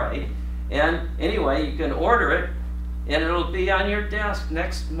 All right. And anyway, you can order it, and it'll be on your desk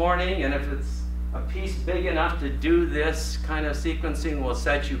next morning, and if it's a piece big enough to do this kind of sequencing, will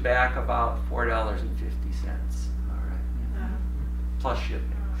set you back about $4.50. All right. Plus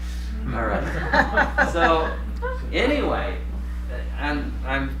shipping. All right. So anyway, and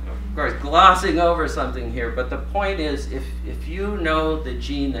I'm of course glossing over something here, but the point is, if you know the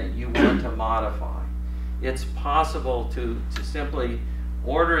gene that you want to modify, it's possible to simply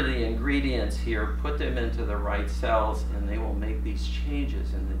order the ingredients here, put them into the right cells, and they will make these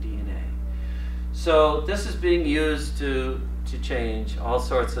changes in the DNA. So this is being used to change all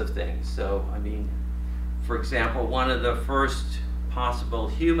sorts of things. So I mean, for example, one of the first possible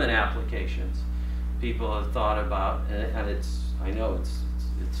human applications people have thought about, and I know it's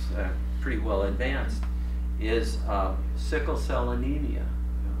pretty well advanced, is sickle cell anemia.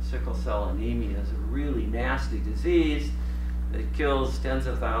 You know, sickle cell anemia is a really nasty disease that kills tens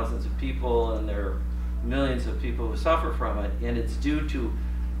of thousands of people, and there are millions of people who suffer from it, and it's due to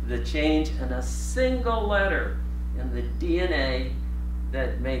the change in a single letter in the DNA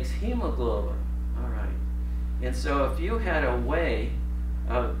that makes hemoglobin. All right. And so if you had a way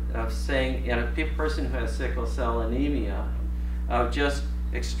of saying, in a person who has sickle cell anemia, of just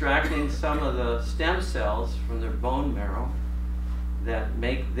extracting some of the stem cells from their bone marrow that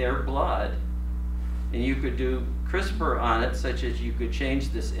make their blood, and you could do CRISPR on it, such as you could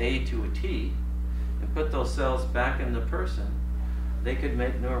change this A to a T and put those cells back in the person, they could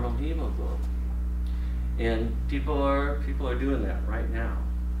make normal hemoglobin. And people are doing that right now.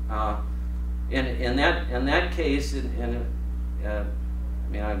 In that case, I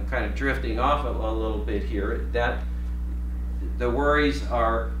mean, I'm kind of drifting off a little bit here. That the worries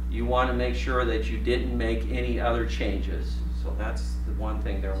are you want to make sure that you didn't make any other changes. So that's the one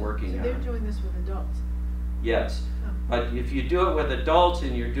thing they're working on. So they're doing this with adults? Yes. But if you do it with adults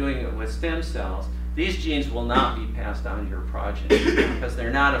and you're doing it with stem cells, these genes will not be passed on to your progeny because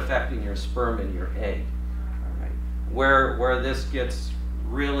they're not affecting your sperm and your egg. All right. Where this gets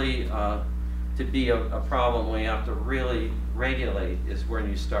really to be a problem, when you have to really regulate, is when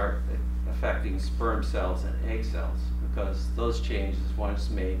you start affecting sperm cells and egg cells, because those changes, once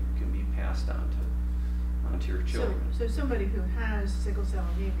made, can be passed on onto your children. So somebody who has sickle cell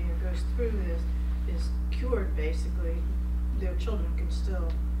anemia goes through this, is cured basically, their children can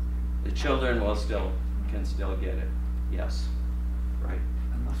still... The children can still get it, yes, right.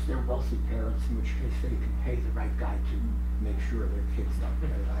 Unless they're wealthy parents, in which case they can pay the right guy to make sure their kids don't get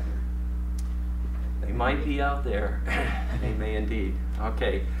it either. They might be out there. They may indeed.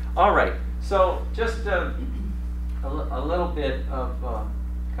 Okay. All right. So just a little bit of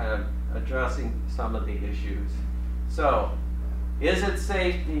kind of addressing some of the issues. So, is it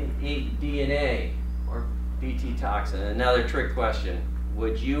safe to eat DNA or Bt toxin? Another trick question.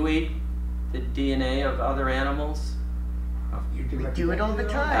 Would you eat the DNA of other animals? You We do it all the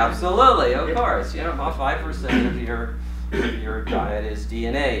time. Absolutely, of course. You know, about 5% of your diet is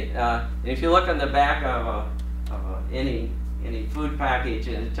DNA. If you look on the back of any food package,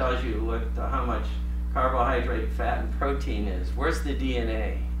 and it tells you how much carbohydrate, fat, and protein is, where's the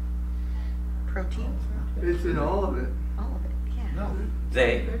DNA? Protein? It's in all of it. All of it, yeah.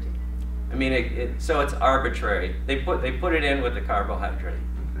 I mean, so it's arbitrary. They put it in with the carbohydrate,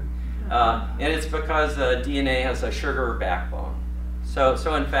 and it's because DNA has a sugar backbone. So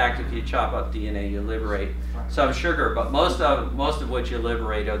in fact, if you chop up DNA, you liberate some sugar, but most of what you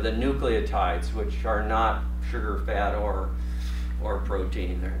liberate are the nucleotides, which are not sugar, fat, or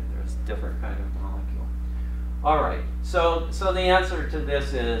protein. There's a different kind of molecule. All right. So the answer to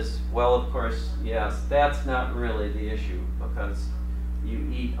this is, well, of course, yes. That's not really the issue, because you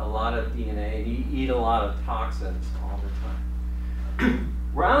eat a lot of DNA and you eat a lot of toxins all the time.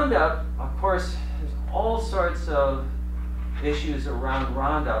 Roundup, of course, there's all sorts of issues around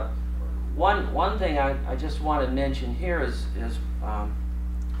Roundup. One thing I just want to mention here is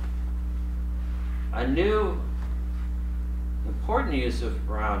a new important use of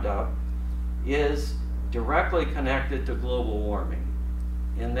Roundup is directly connected to global warming.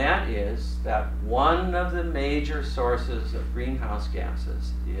 And that is that one of the major sources of greenhouse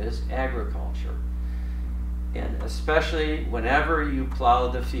gases is agriculture. And especially whenever you plow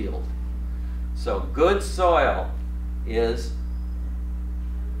the field. So good soil is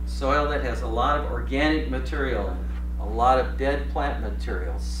soil that has a lot of organic material, a lot of dead plant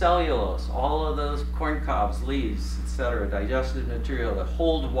material, cellulose, all of those corn cobs, leaves, etc., digested material that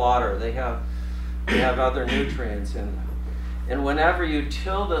hold water. They have other nutrients in them. And whenever you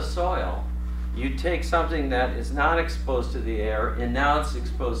till the soil, you take something that is not exposed to the air, and now it's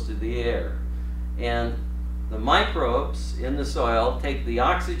exposed to the air. And the microbes in the soil take the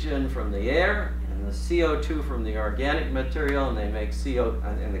oxygen from the air and the CO2 from the organic material, and they make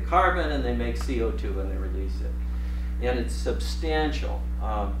and the carbon, and they make CO2 and they release it. And it's substantial.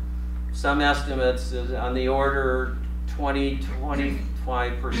 Some estimates is on the order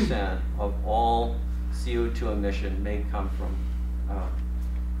 20–25% of all CO2 emission may come from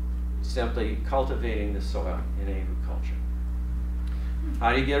simply cultivating the soil in agriculture.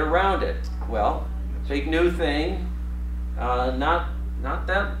 How do you get around it? Well, big new thing, not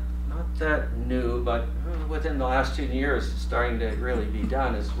that new, but within the last 2 years starting to really be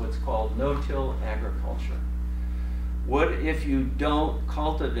done, is what's called no-till agriculture. What if you don't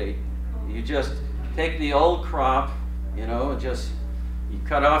cultivate? You just take the old crop, you know, you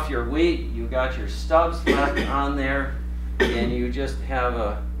cut off your wheat, you got your stubs left on there, and you just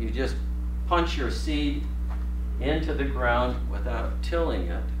punch your seed into the ground without tilling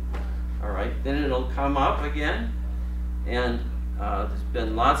it. All right, then it'll come up again, and there's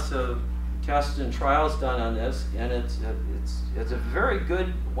been lots of tests and trials done on this, and it's a very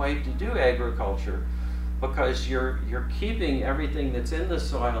good way to do agriculture because you're keeping everything that's in the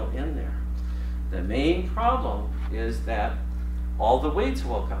soil in there. The main problem is that all the weeds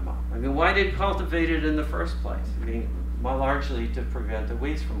will come up. I mean, why did you cultivate it in the first place? I mean, well, largely to prevent the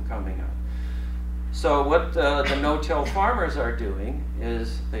weeds from coming up. So what the no-till farmers are doing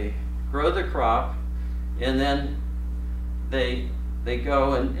is they grow the crop, and then they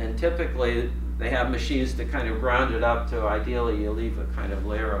go and typically they have machines to kind of ground it up to, ideally you leave a kind of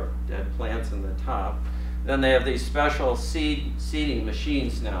layer of dead plants in the top. Then they have these special seeding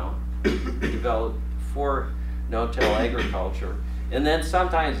machines now developed for no-till agriculture. And then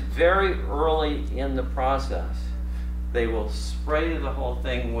sometimes very early in the process, they will spray the whole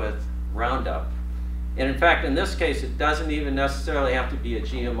thing with Roundup. And in fact, in this case, it doesn't even necessarily have to be a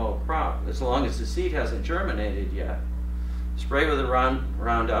GMO crop, as long as the seed hasn't germinated yet. Spray with the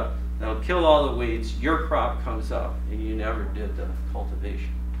Roundup, that'll kill all the weeds, your crop comes up, and you never did the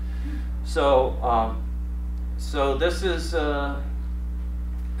cultivation. So, so this is, it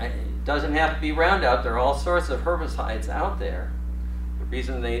doesn't have to be Roundup. There are all sorts of herbicides out there. The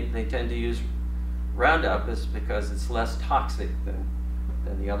reason they tend to use Roundup is because it's less toxic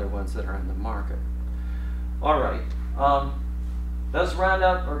than the other ones that are in the market. All right, does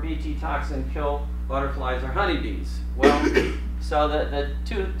Roundup or Bt toxin kill butterflies or honeybees? Well, so the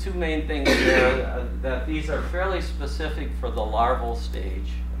two main things there, that these are fairly specific for the larval stage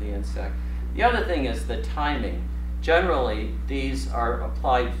of the insect. The other thing is the timing. Generally, these are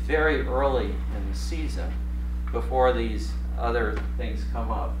applied very early in the season before these other things come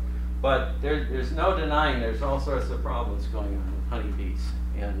up. But there's no denying there's all sorts of problems going on with honeybees.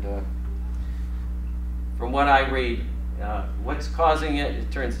 And from what I read, what's causing it,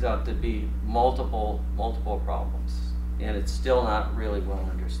 it turns out to be multiple problems. And it's still not really well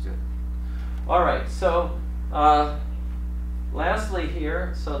understood. All right, so lastly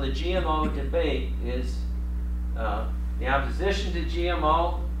here, so the GMO debate is the opposition to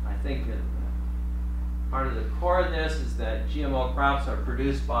GMO. I think that part of the core of this is that GMO crops are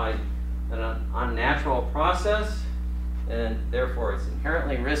produced by an unnatural process, and therefore it's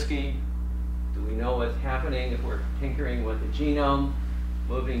inherently risky. Do we know what's happening if we're tinkering with the genome,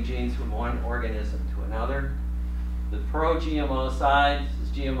 moving genes from one organism to another? The pro-GMO side is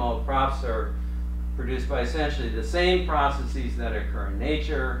GMO crops are produced by essentially the same processes that occur in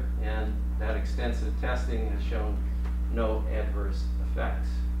nature, and that extensive testing has shown no adverse effects.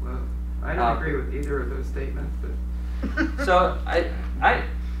 Well, I don't agree with either of those statements, but so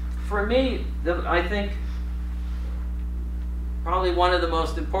for me, I think probably one of the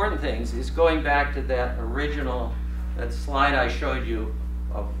most important things is going back to that original, that slide I showed you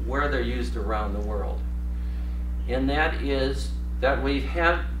of where they're used around the world. And that is that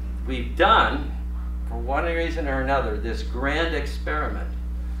we've done, for one reason or another, this grand experiment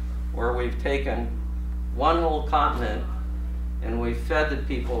where we've taken one whole continent and we've fed the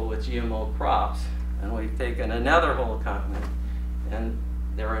people with GMO crops, and we've taken another whole continent and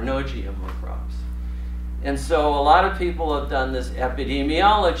there are no GMO crops. And so a lot of people have done this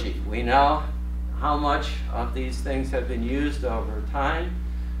epidemiology. We know how much of these things have been used over time.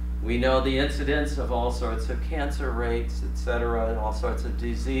 We know the incidence of all sorts of cancer rates, et cetera, and all sorts of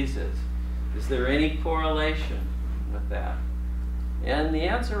diseases. Is there any correlation with that? And the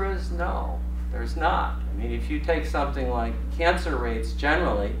answer is no, there's not. I mean, if you take something like cancer rates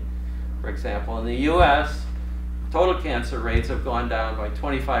generally, for example, in the US, total cancer rates have gone down by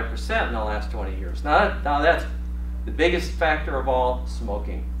 25% in the last 20 years. Now that's the biggest factor of all,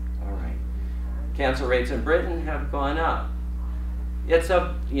 smoking, all right. Cancer rates in Britain have gone up. It's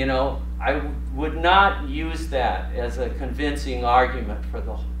a, you know, I would not use that as a convincing argument for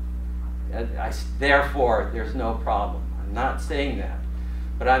the, therefore there's no problem. I'm not saying that.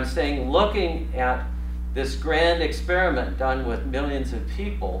 But I'm saying looking at this grand experiment done with millions of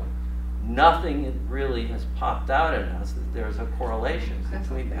people, nothing really has popped out in us that there's a correlation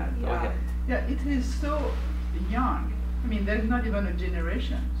between that. Go ahead. Yeah, it is so young. I mean, there's not even a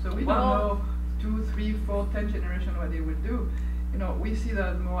generation. So we don't know 2, 3, 4, 10 generations what they would do. You know, we see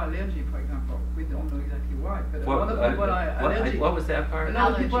that more allergy, for example. We don't know exactly why, but a lot of people are allergic. What was that part? A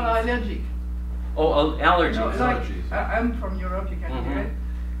lot of people are allergic. Oh, allergies. You know, like, allergies. I'm from Europe, you can hear it.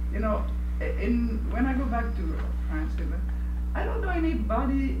 You know, when I go back to France, I don't know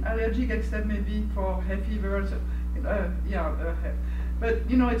anybody allergic except maybe for hay fever. So, but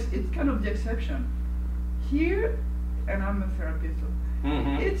you know, it's kind of the exception. Here, and I'm a therapist, so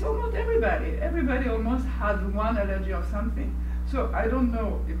it's almost everybody. Everybody almost has one allergy or something. So I don't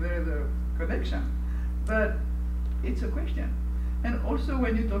know if there is a connection, but it's a question. And also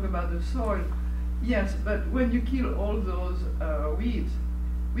when you talk about the soil, yes, but when you kill all those weeds,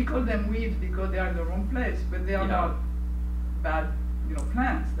 we call them weeds because they are in the wrong place, but they are Yeah. not bad,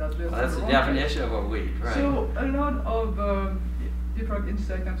 plants. They're just Well, that's in the wrong definition place. of a weed, right? So a lot of different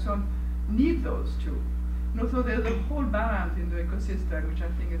insects and so on need those too. So there's a whole balance in the ecosystem which I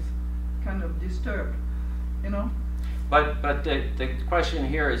think is kind of disturbed, But the question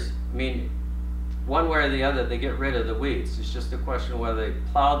here is, I mean, one way or the other, they get rid of the weeds. It's just a question of whether they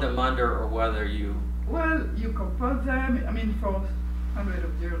plowed them under or whether you. Well, you compose them, for hundreds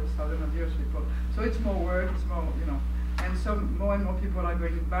of years or thousands of years people. So it's more work, it's more, and so more and more people are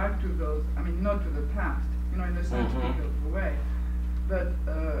going back to those, not to the past, in a scientific way, but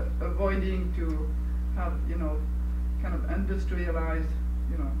avoiding to have, kind of industrialized,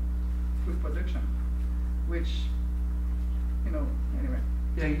 food production, which, anyway.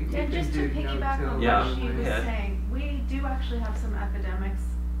 Yeah, you And can just to do piggyback no-till on Yeah. what she was Yeah. saying, we do actually have some epidemics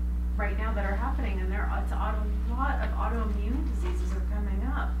right now that are happening, and it's a lot of autoimmune diseases are coming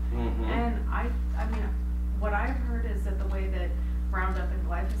up. And what I've heard is that the way that Roundup and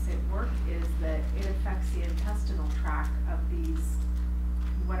glyphosate work is that it affects the intestinal tract of these,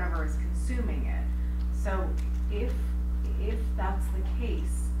 whatever is consuming it. So if that's the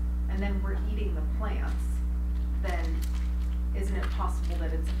case, and then we're eating the plants, then isn't it possible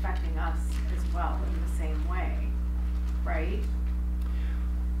that it's affecting us as well in the same way, right?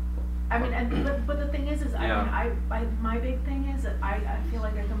 But the thing is Yeah. my big thing is that I feel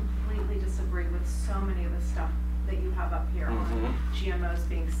like I completely disagree with so many of the stuff that you have up here on GMOs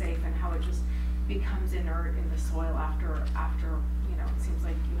being safe and how it just becomes inert in the soil after it seems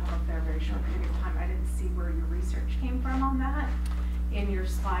like you have up there a very short period of time. I didn't see where your research came from on that in your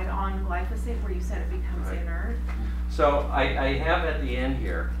slide on glyphosate where you said it becomes Right. inert. So I have at the end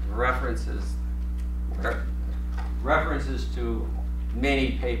here references to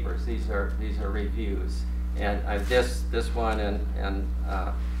many papers. These are reviews, and this one and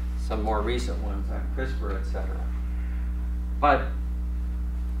some more recent ones on CRISPR, etc. But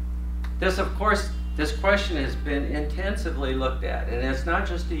this, of course, this question has been intensively looked at, and it's not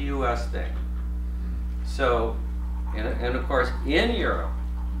just a U.S. thing. So, and of course, in Europe,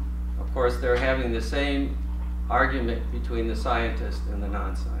 of course, they're having the same argument between the scientists and the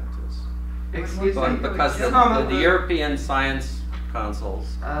non-scientists. Excuse me. Because the European science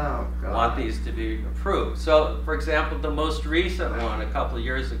councils want these to be approved. So, for example, the most recent one a couple of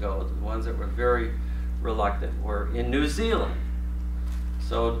years ago, the ones that were very reluctant, were in New Zealand.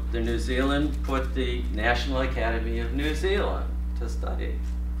 So the New Zealand put the National Academy of New Zealand to study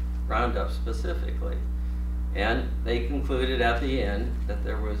Roundup specifically. And they concluded at the end that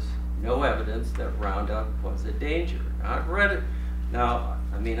there was no evidence that Roundup was a danger. I've read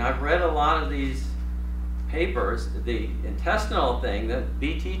a lot of these papers, the intestinal thing, that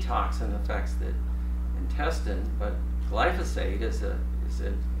Bt toxin affects the intestine, but glyphosate is an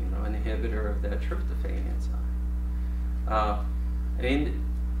inhibitor of that tryptophan enzyme.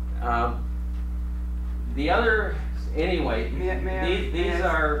 The other, anyway, these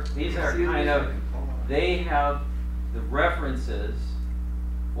are kind of, they have the references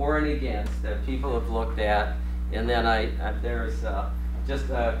for and against that people have looked at, and then there's just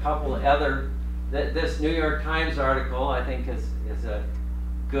a couple of other, this New York Times article I think is a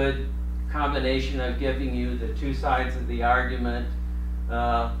good combination of giving you the two sides of the argument.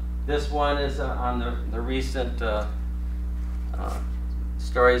 This one is on the recent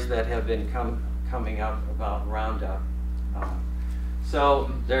stories that have been coming up about Roundup.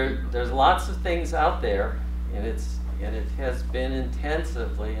 So there's lots of things out there, and it has been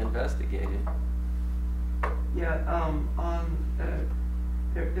intensively investigated. Yeah,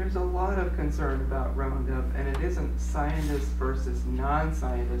 there's a lot of concern about Roundup, and it isn't scientists versus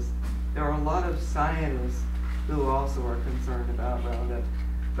non-scientists. There are a lot of scientists who also are concerned about Roundup,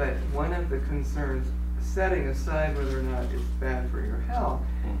 but one of the concerns, setting aside whether or not it's bad for your health,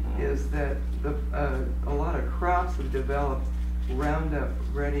 is that a lot of crops have developed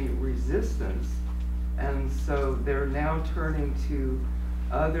Roundup-ready resistance, and so they're now turning to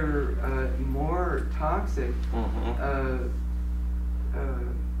other more toxic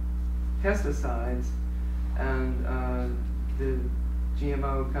pesticides, and the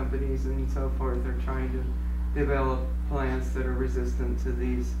GMO companies and so forth are trying to develop plants that are resistant to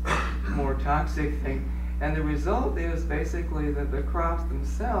these more toxic things. And the result is basically that the crops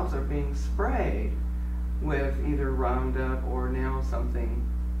themselves are being sprayed with either Roundup or now something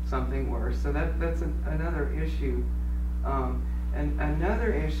worse. So that's another issue. And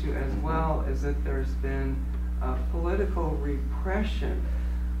another issue as well is that there's been political repression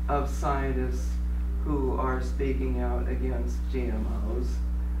of scientists who are speaking out against GMOs.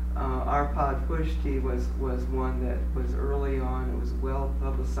 Arpad Pushti was one that was early on. It was well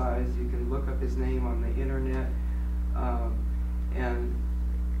publicized. You can look up his name on the internet. And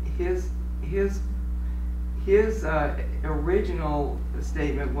his original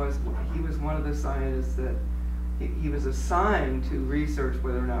statement was he was one of the scientists that he was assigned to research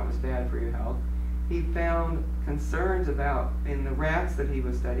whether or not it was bad for your health. He found concerns about in the rats that he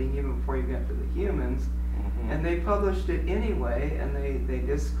was studying even before he got to the humans, and they published it anyway, and they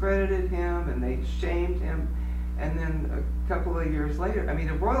discredited him and they shamed him. And then a couple of years later, I mean,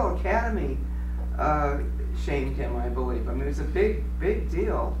 the Royal Academy shamed him, I believe. I mean, it was a big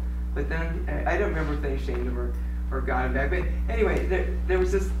deal. But then, I don't remember if they shamed him or got him back. But anyway, there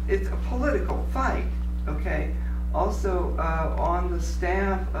was this, it's a political fight, okay? Also, on the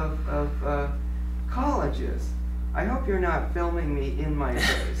staff of colleges. I hope you're not filming me in my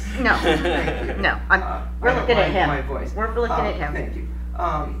voice. No, Thank you. no, we're looking at him. My voice. We're looking at him. Thank you.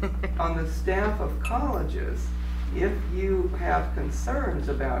 On the staff of colleges, if you have concerns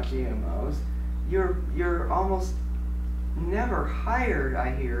about GMOs, you're almost never hired,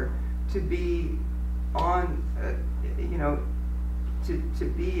 I hear, to be on, to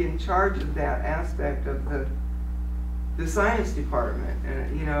be in charge of that aspect of the science department,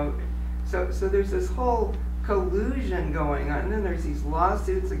 and so there's this whole collusion going on, and then there's these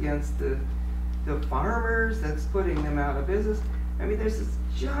lawsuits against the farmers that's putting them out of business. I mean, there's this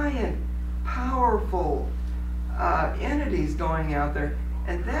giant, powerful entities going out there,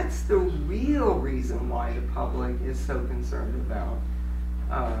 and that's the real reason why the public is so concerned about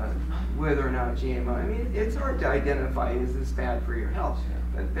whether or not GMO. I mean, it's hard to identify is this bad for your health,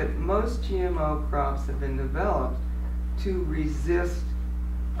 but most GMO crops have been developed to resist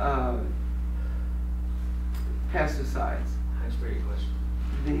pesticides. Thanks for your question.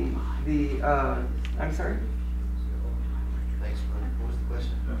 I'm sorry? Thanks for, what was the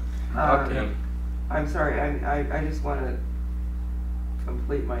question? Okay. I'm sorry, I just want to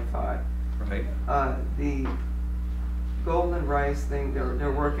complete my thought. Right. The golden rice thing,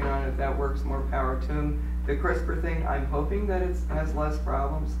 they're working on it. That works, more power to them. The CRISPR thing, I'm hoping that it has less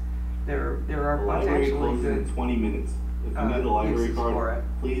problems. There are The library potentially closes in good 20 minutes. If you need a library uses for card, it.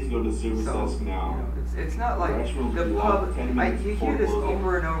 please go to service So, desk now. it's not like Restrooms the will be locked public, 10 minutes you before hear this closing.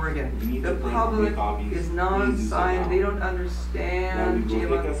 over and over again. If you need The to print public 3 copies, is please non-science, do so they now. don't understand La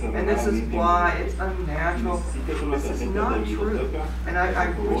biblioteca GMO, cerrará and this en is 20 why minutos. it's unnatural. Si necesitas una This is tarjeta not de true, biblioteca, and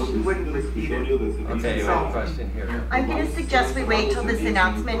I por wish favor, you wouldn't visite el repeat escritorio it. de servicio Okay, you social. have a question here. I'm going to suggest we wait till this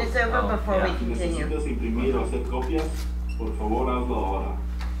announcement is over Oh, before we yeah. Si continue. necesitas imprimir o hacer copias, por favor, hazlo ahora.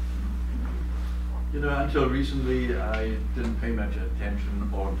 You know, until recently, I didn't pay much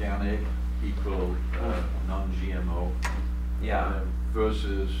attention. Organic equal non-GMO Yeah.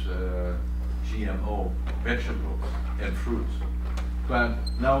 versus GMO vegetables and fruits. But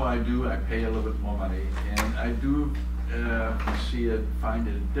now I do. I pay a little bit more money, and I do find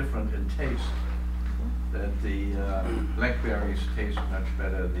it different in taste. That the blackberries taste much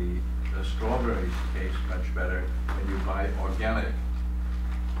better. The strawberries taste much better when you buy organic.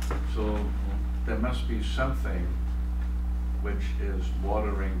 So there must be something which is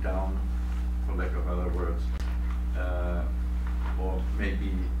watering down, for lack of other words, or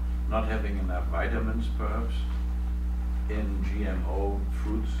maybe not having enough vitamins perhaps in GMO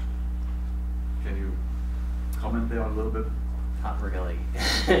fruits. Can you comment there a little bit? Not really.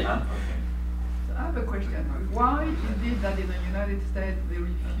 Huh? Okay. So I have a question. Why is it that in the United States they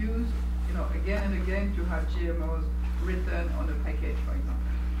refuse, again and again to have GMOs written on a package, for example?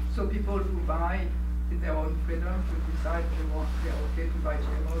 So people who buy, it's their own freedom to decide they're okay to buy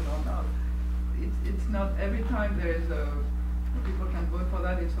GMOs or not. It's not every time there is people can vote for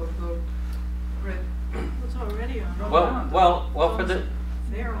that. It's also read. It's already on. Well, for the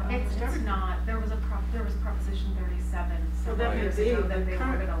There on. It's not, there was Proposition 37 So several that would years be, ago that they were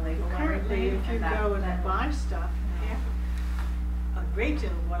gonna label currently, everything. if you and that- go and that- buy stuff, a great deal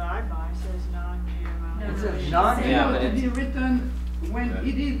of what I buy says non-GMO. No, It's no, a she's non- saying- Yeah, GMO but to it's- be written when Yeah.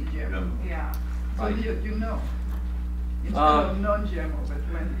 it is GMO. Yeah. So Right. you know. Instead Um, of non-GMO, but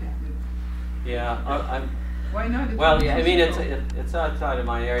when yeah, why not? It well, would be I mean, possible. it's outside of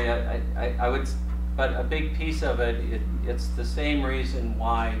my area. I would, but a big piece of it's the same reason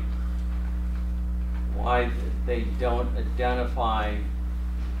why they don't identify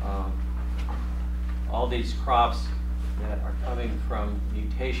all these crops that are coming from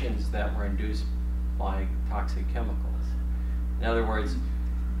mutations that were induced by toxic chemicals. In other words,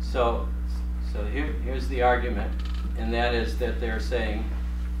 so here's the argument, and that is that they're saying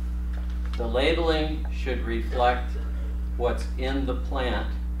the labeling should reflect what's in the plant,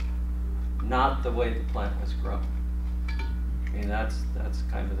 not the way the plant was grown. I mean, that's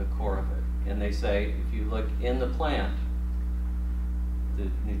kind of the core of it. And they say if you look in the plant, the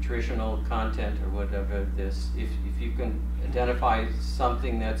nutritional content or whatever this, if you can identify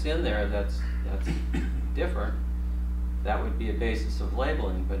something that's in there that's different, that would be a basis of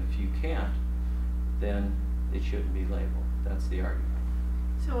labeling. But if you can't, then it shouldn't be labeled. That's the argument.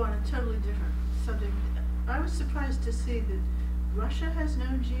 So on a totally different subject, I was surprised to see that Russia has no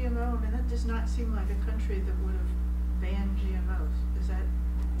GMO. I mean, that does not seem like a country that would have banned GMOs. Is that?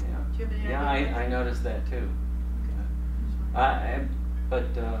 Yeah. Do you have any Yeah, idea? I noticed that too.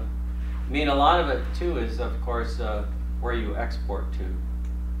 But I mean, a lot of it too is, of course, where you export to.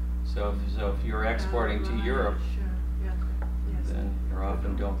 So if you're exporting to Right, Europe, sure. Yeah. Yes. then you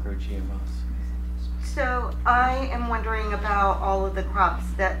often don't grow GMOs. So I am wondering about all of the crops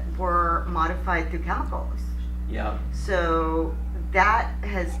that were modified through chemicals. Yeah. So that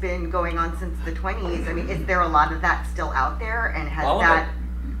has been going on since the 20s. I mean, is there a lot of that still out there? And has All of that,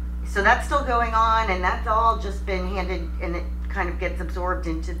 so that's still going on, and that's all just been handed, and it kind of gets absorbed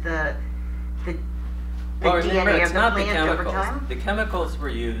into the Well, remember, DNA it's of the not the plant over chemicals. time? The chemicals were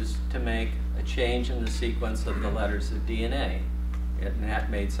used to make a change in the sequence of the letters of DNA. And that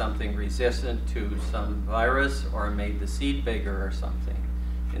made something resistant to some virus or made the seed bigger or something.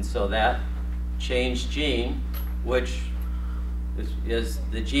 And so that changed gene, which is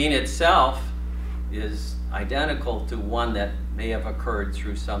the gene itself is identical to one that may have occurred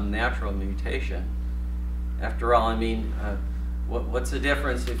through some natural mutation. After all, I mean, what's the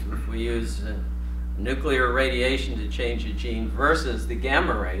difference if we use nuclear radiation to change a gene versus the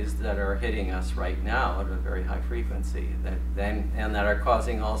gamma rays that are hitting us right now at a very high frequency and that are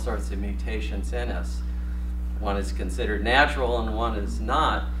causing all sorts of mutations in us. One is considered natural and one is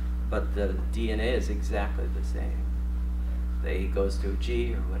not, but the DNA is exactly the same. The A goes to a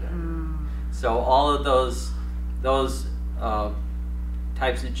G or whatever. So all of those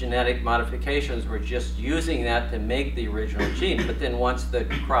types of genetic modifications, we're just using that to make the original gene. But then once the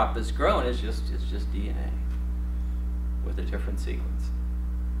crop is grown, it's just DNA with a different sequence.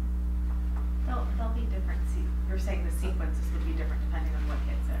 They'll be different. You're saying the sequences would be different depending on what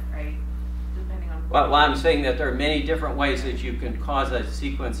hits it, right? Depending on. Well, I'm saying that there are many different ways that you can cause a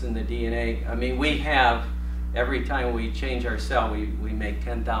sequence in the DNA. I mean, we have, every time we change our cell, we make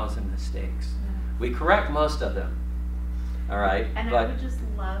 10,000 mistakes. Yeah. We correct most of them. All right, And but I would just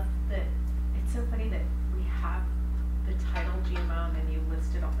love that, it's so funny that we have the title GMO and then you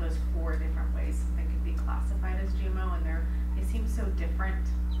listed all those 4 different ways that could be classified as GMO, and they seem so different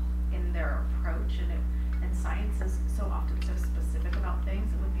in their approach, and science is so often so specific about things.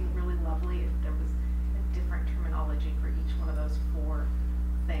 It would be really lovely if there was a different terminology for each one of those 4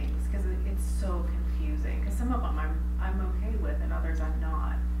 things, because it's so confusing, because some of them I'm okay with and others I'm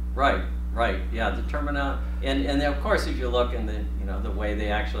not. right, yeah, the terminology, and of course, if you look in the way they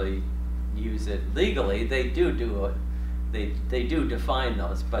actually use it legally, they do it. They do define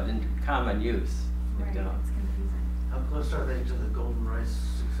those, but in common use, they Right, don't. it's confusing. How close are they to the golden rice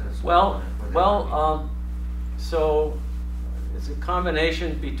success? Well, so it's a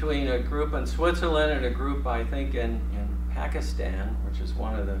combination between a group in Switzerland and a group, I think, in Pakistan, which is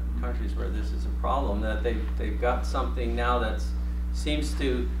one of the countries where this is a problem, that they've got something now that seems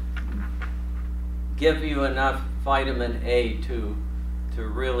to give you enough vitamin A to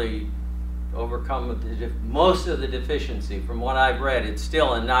really overcome most of the deficiency. From what I've read, it's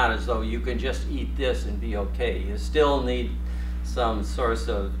still not as though you can just eat this and be okay. You still need some source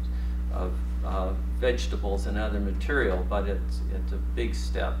of vegetables and other material, but it's a big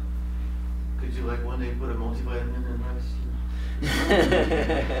step. Could you like one day put a multivitamin in rice?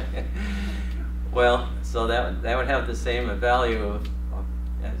 Well, so that would have the same value of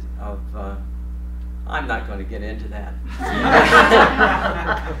I'm not going to get into that.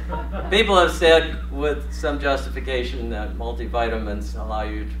 People have said with some justification that multivitamins allow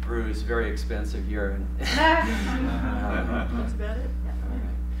you to produce very expensive urine. That's about it.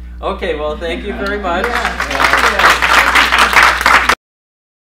 Okay, well, thank you very much. Yeah.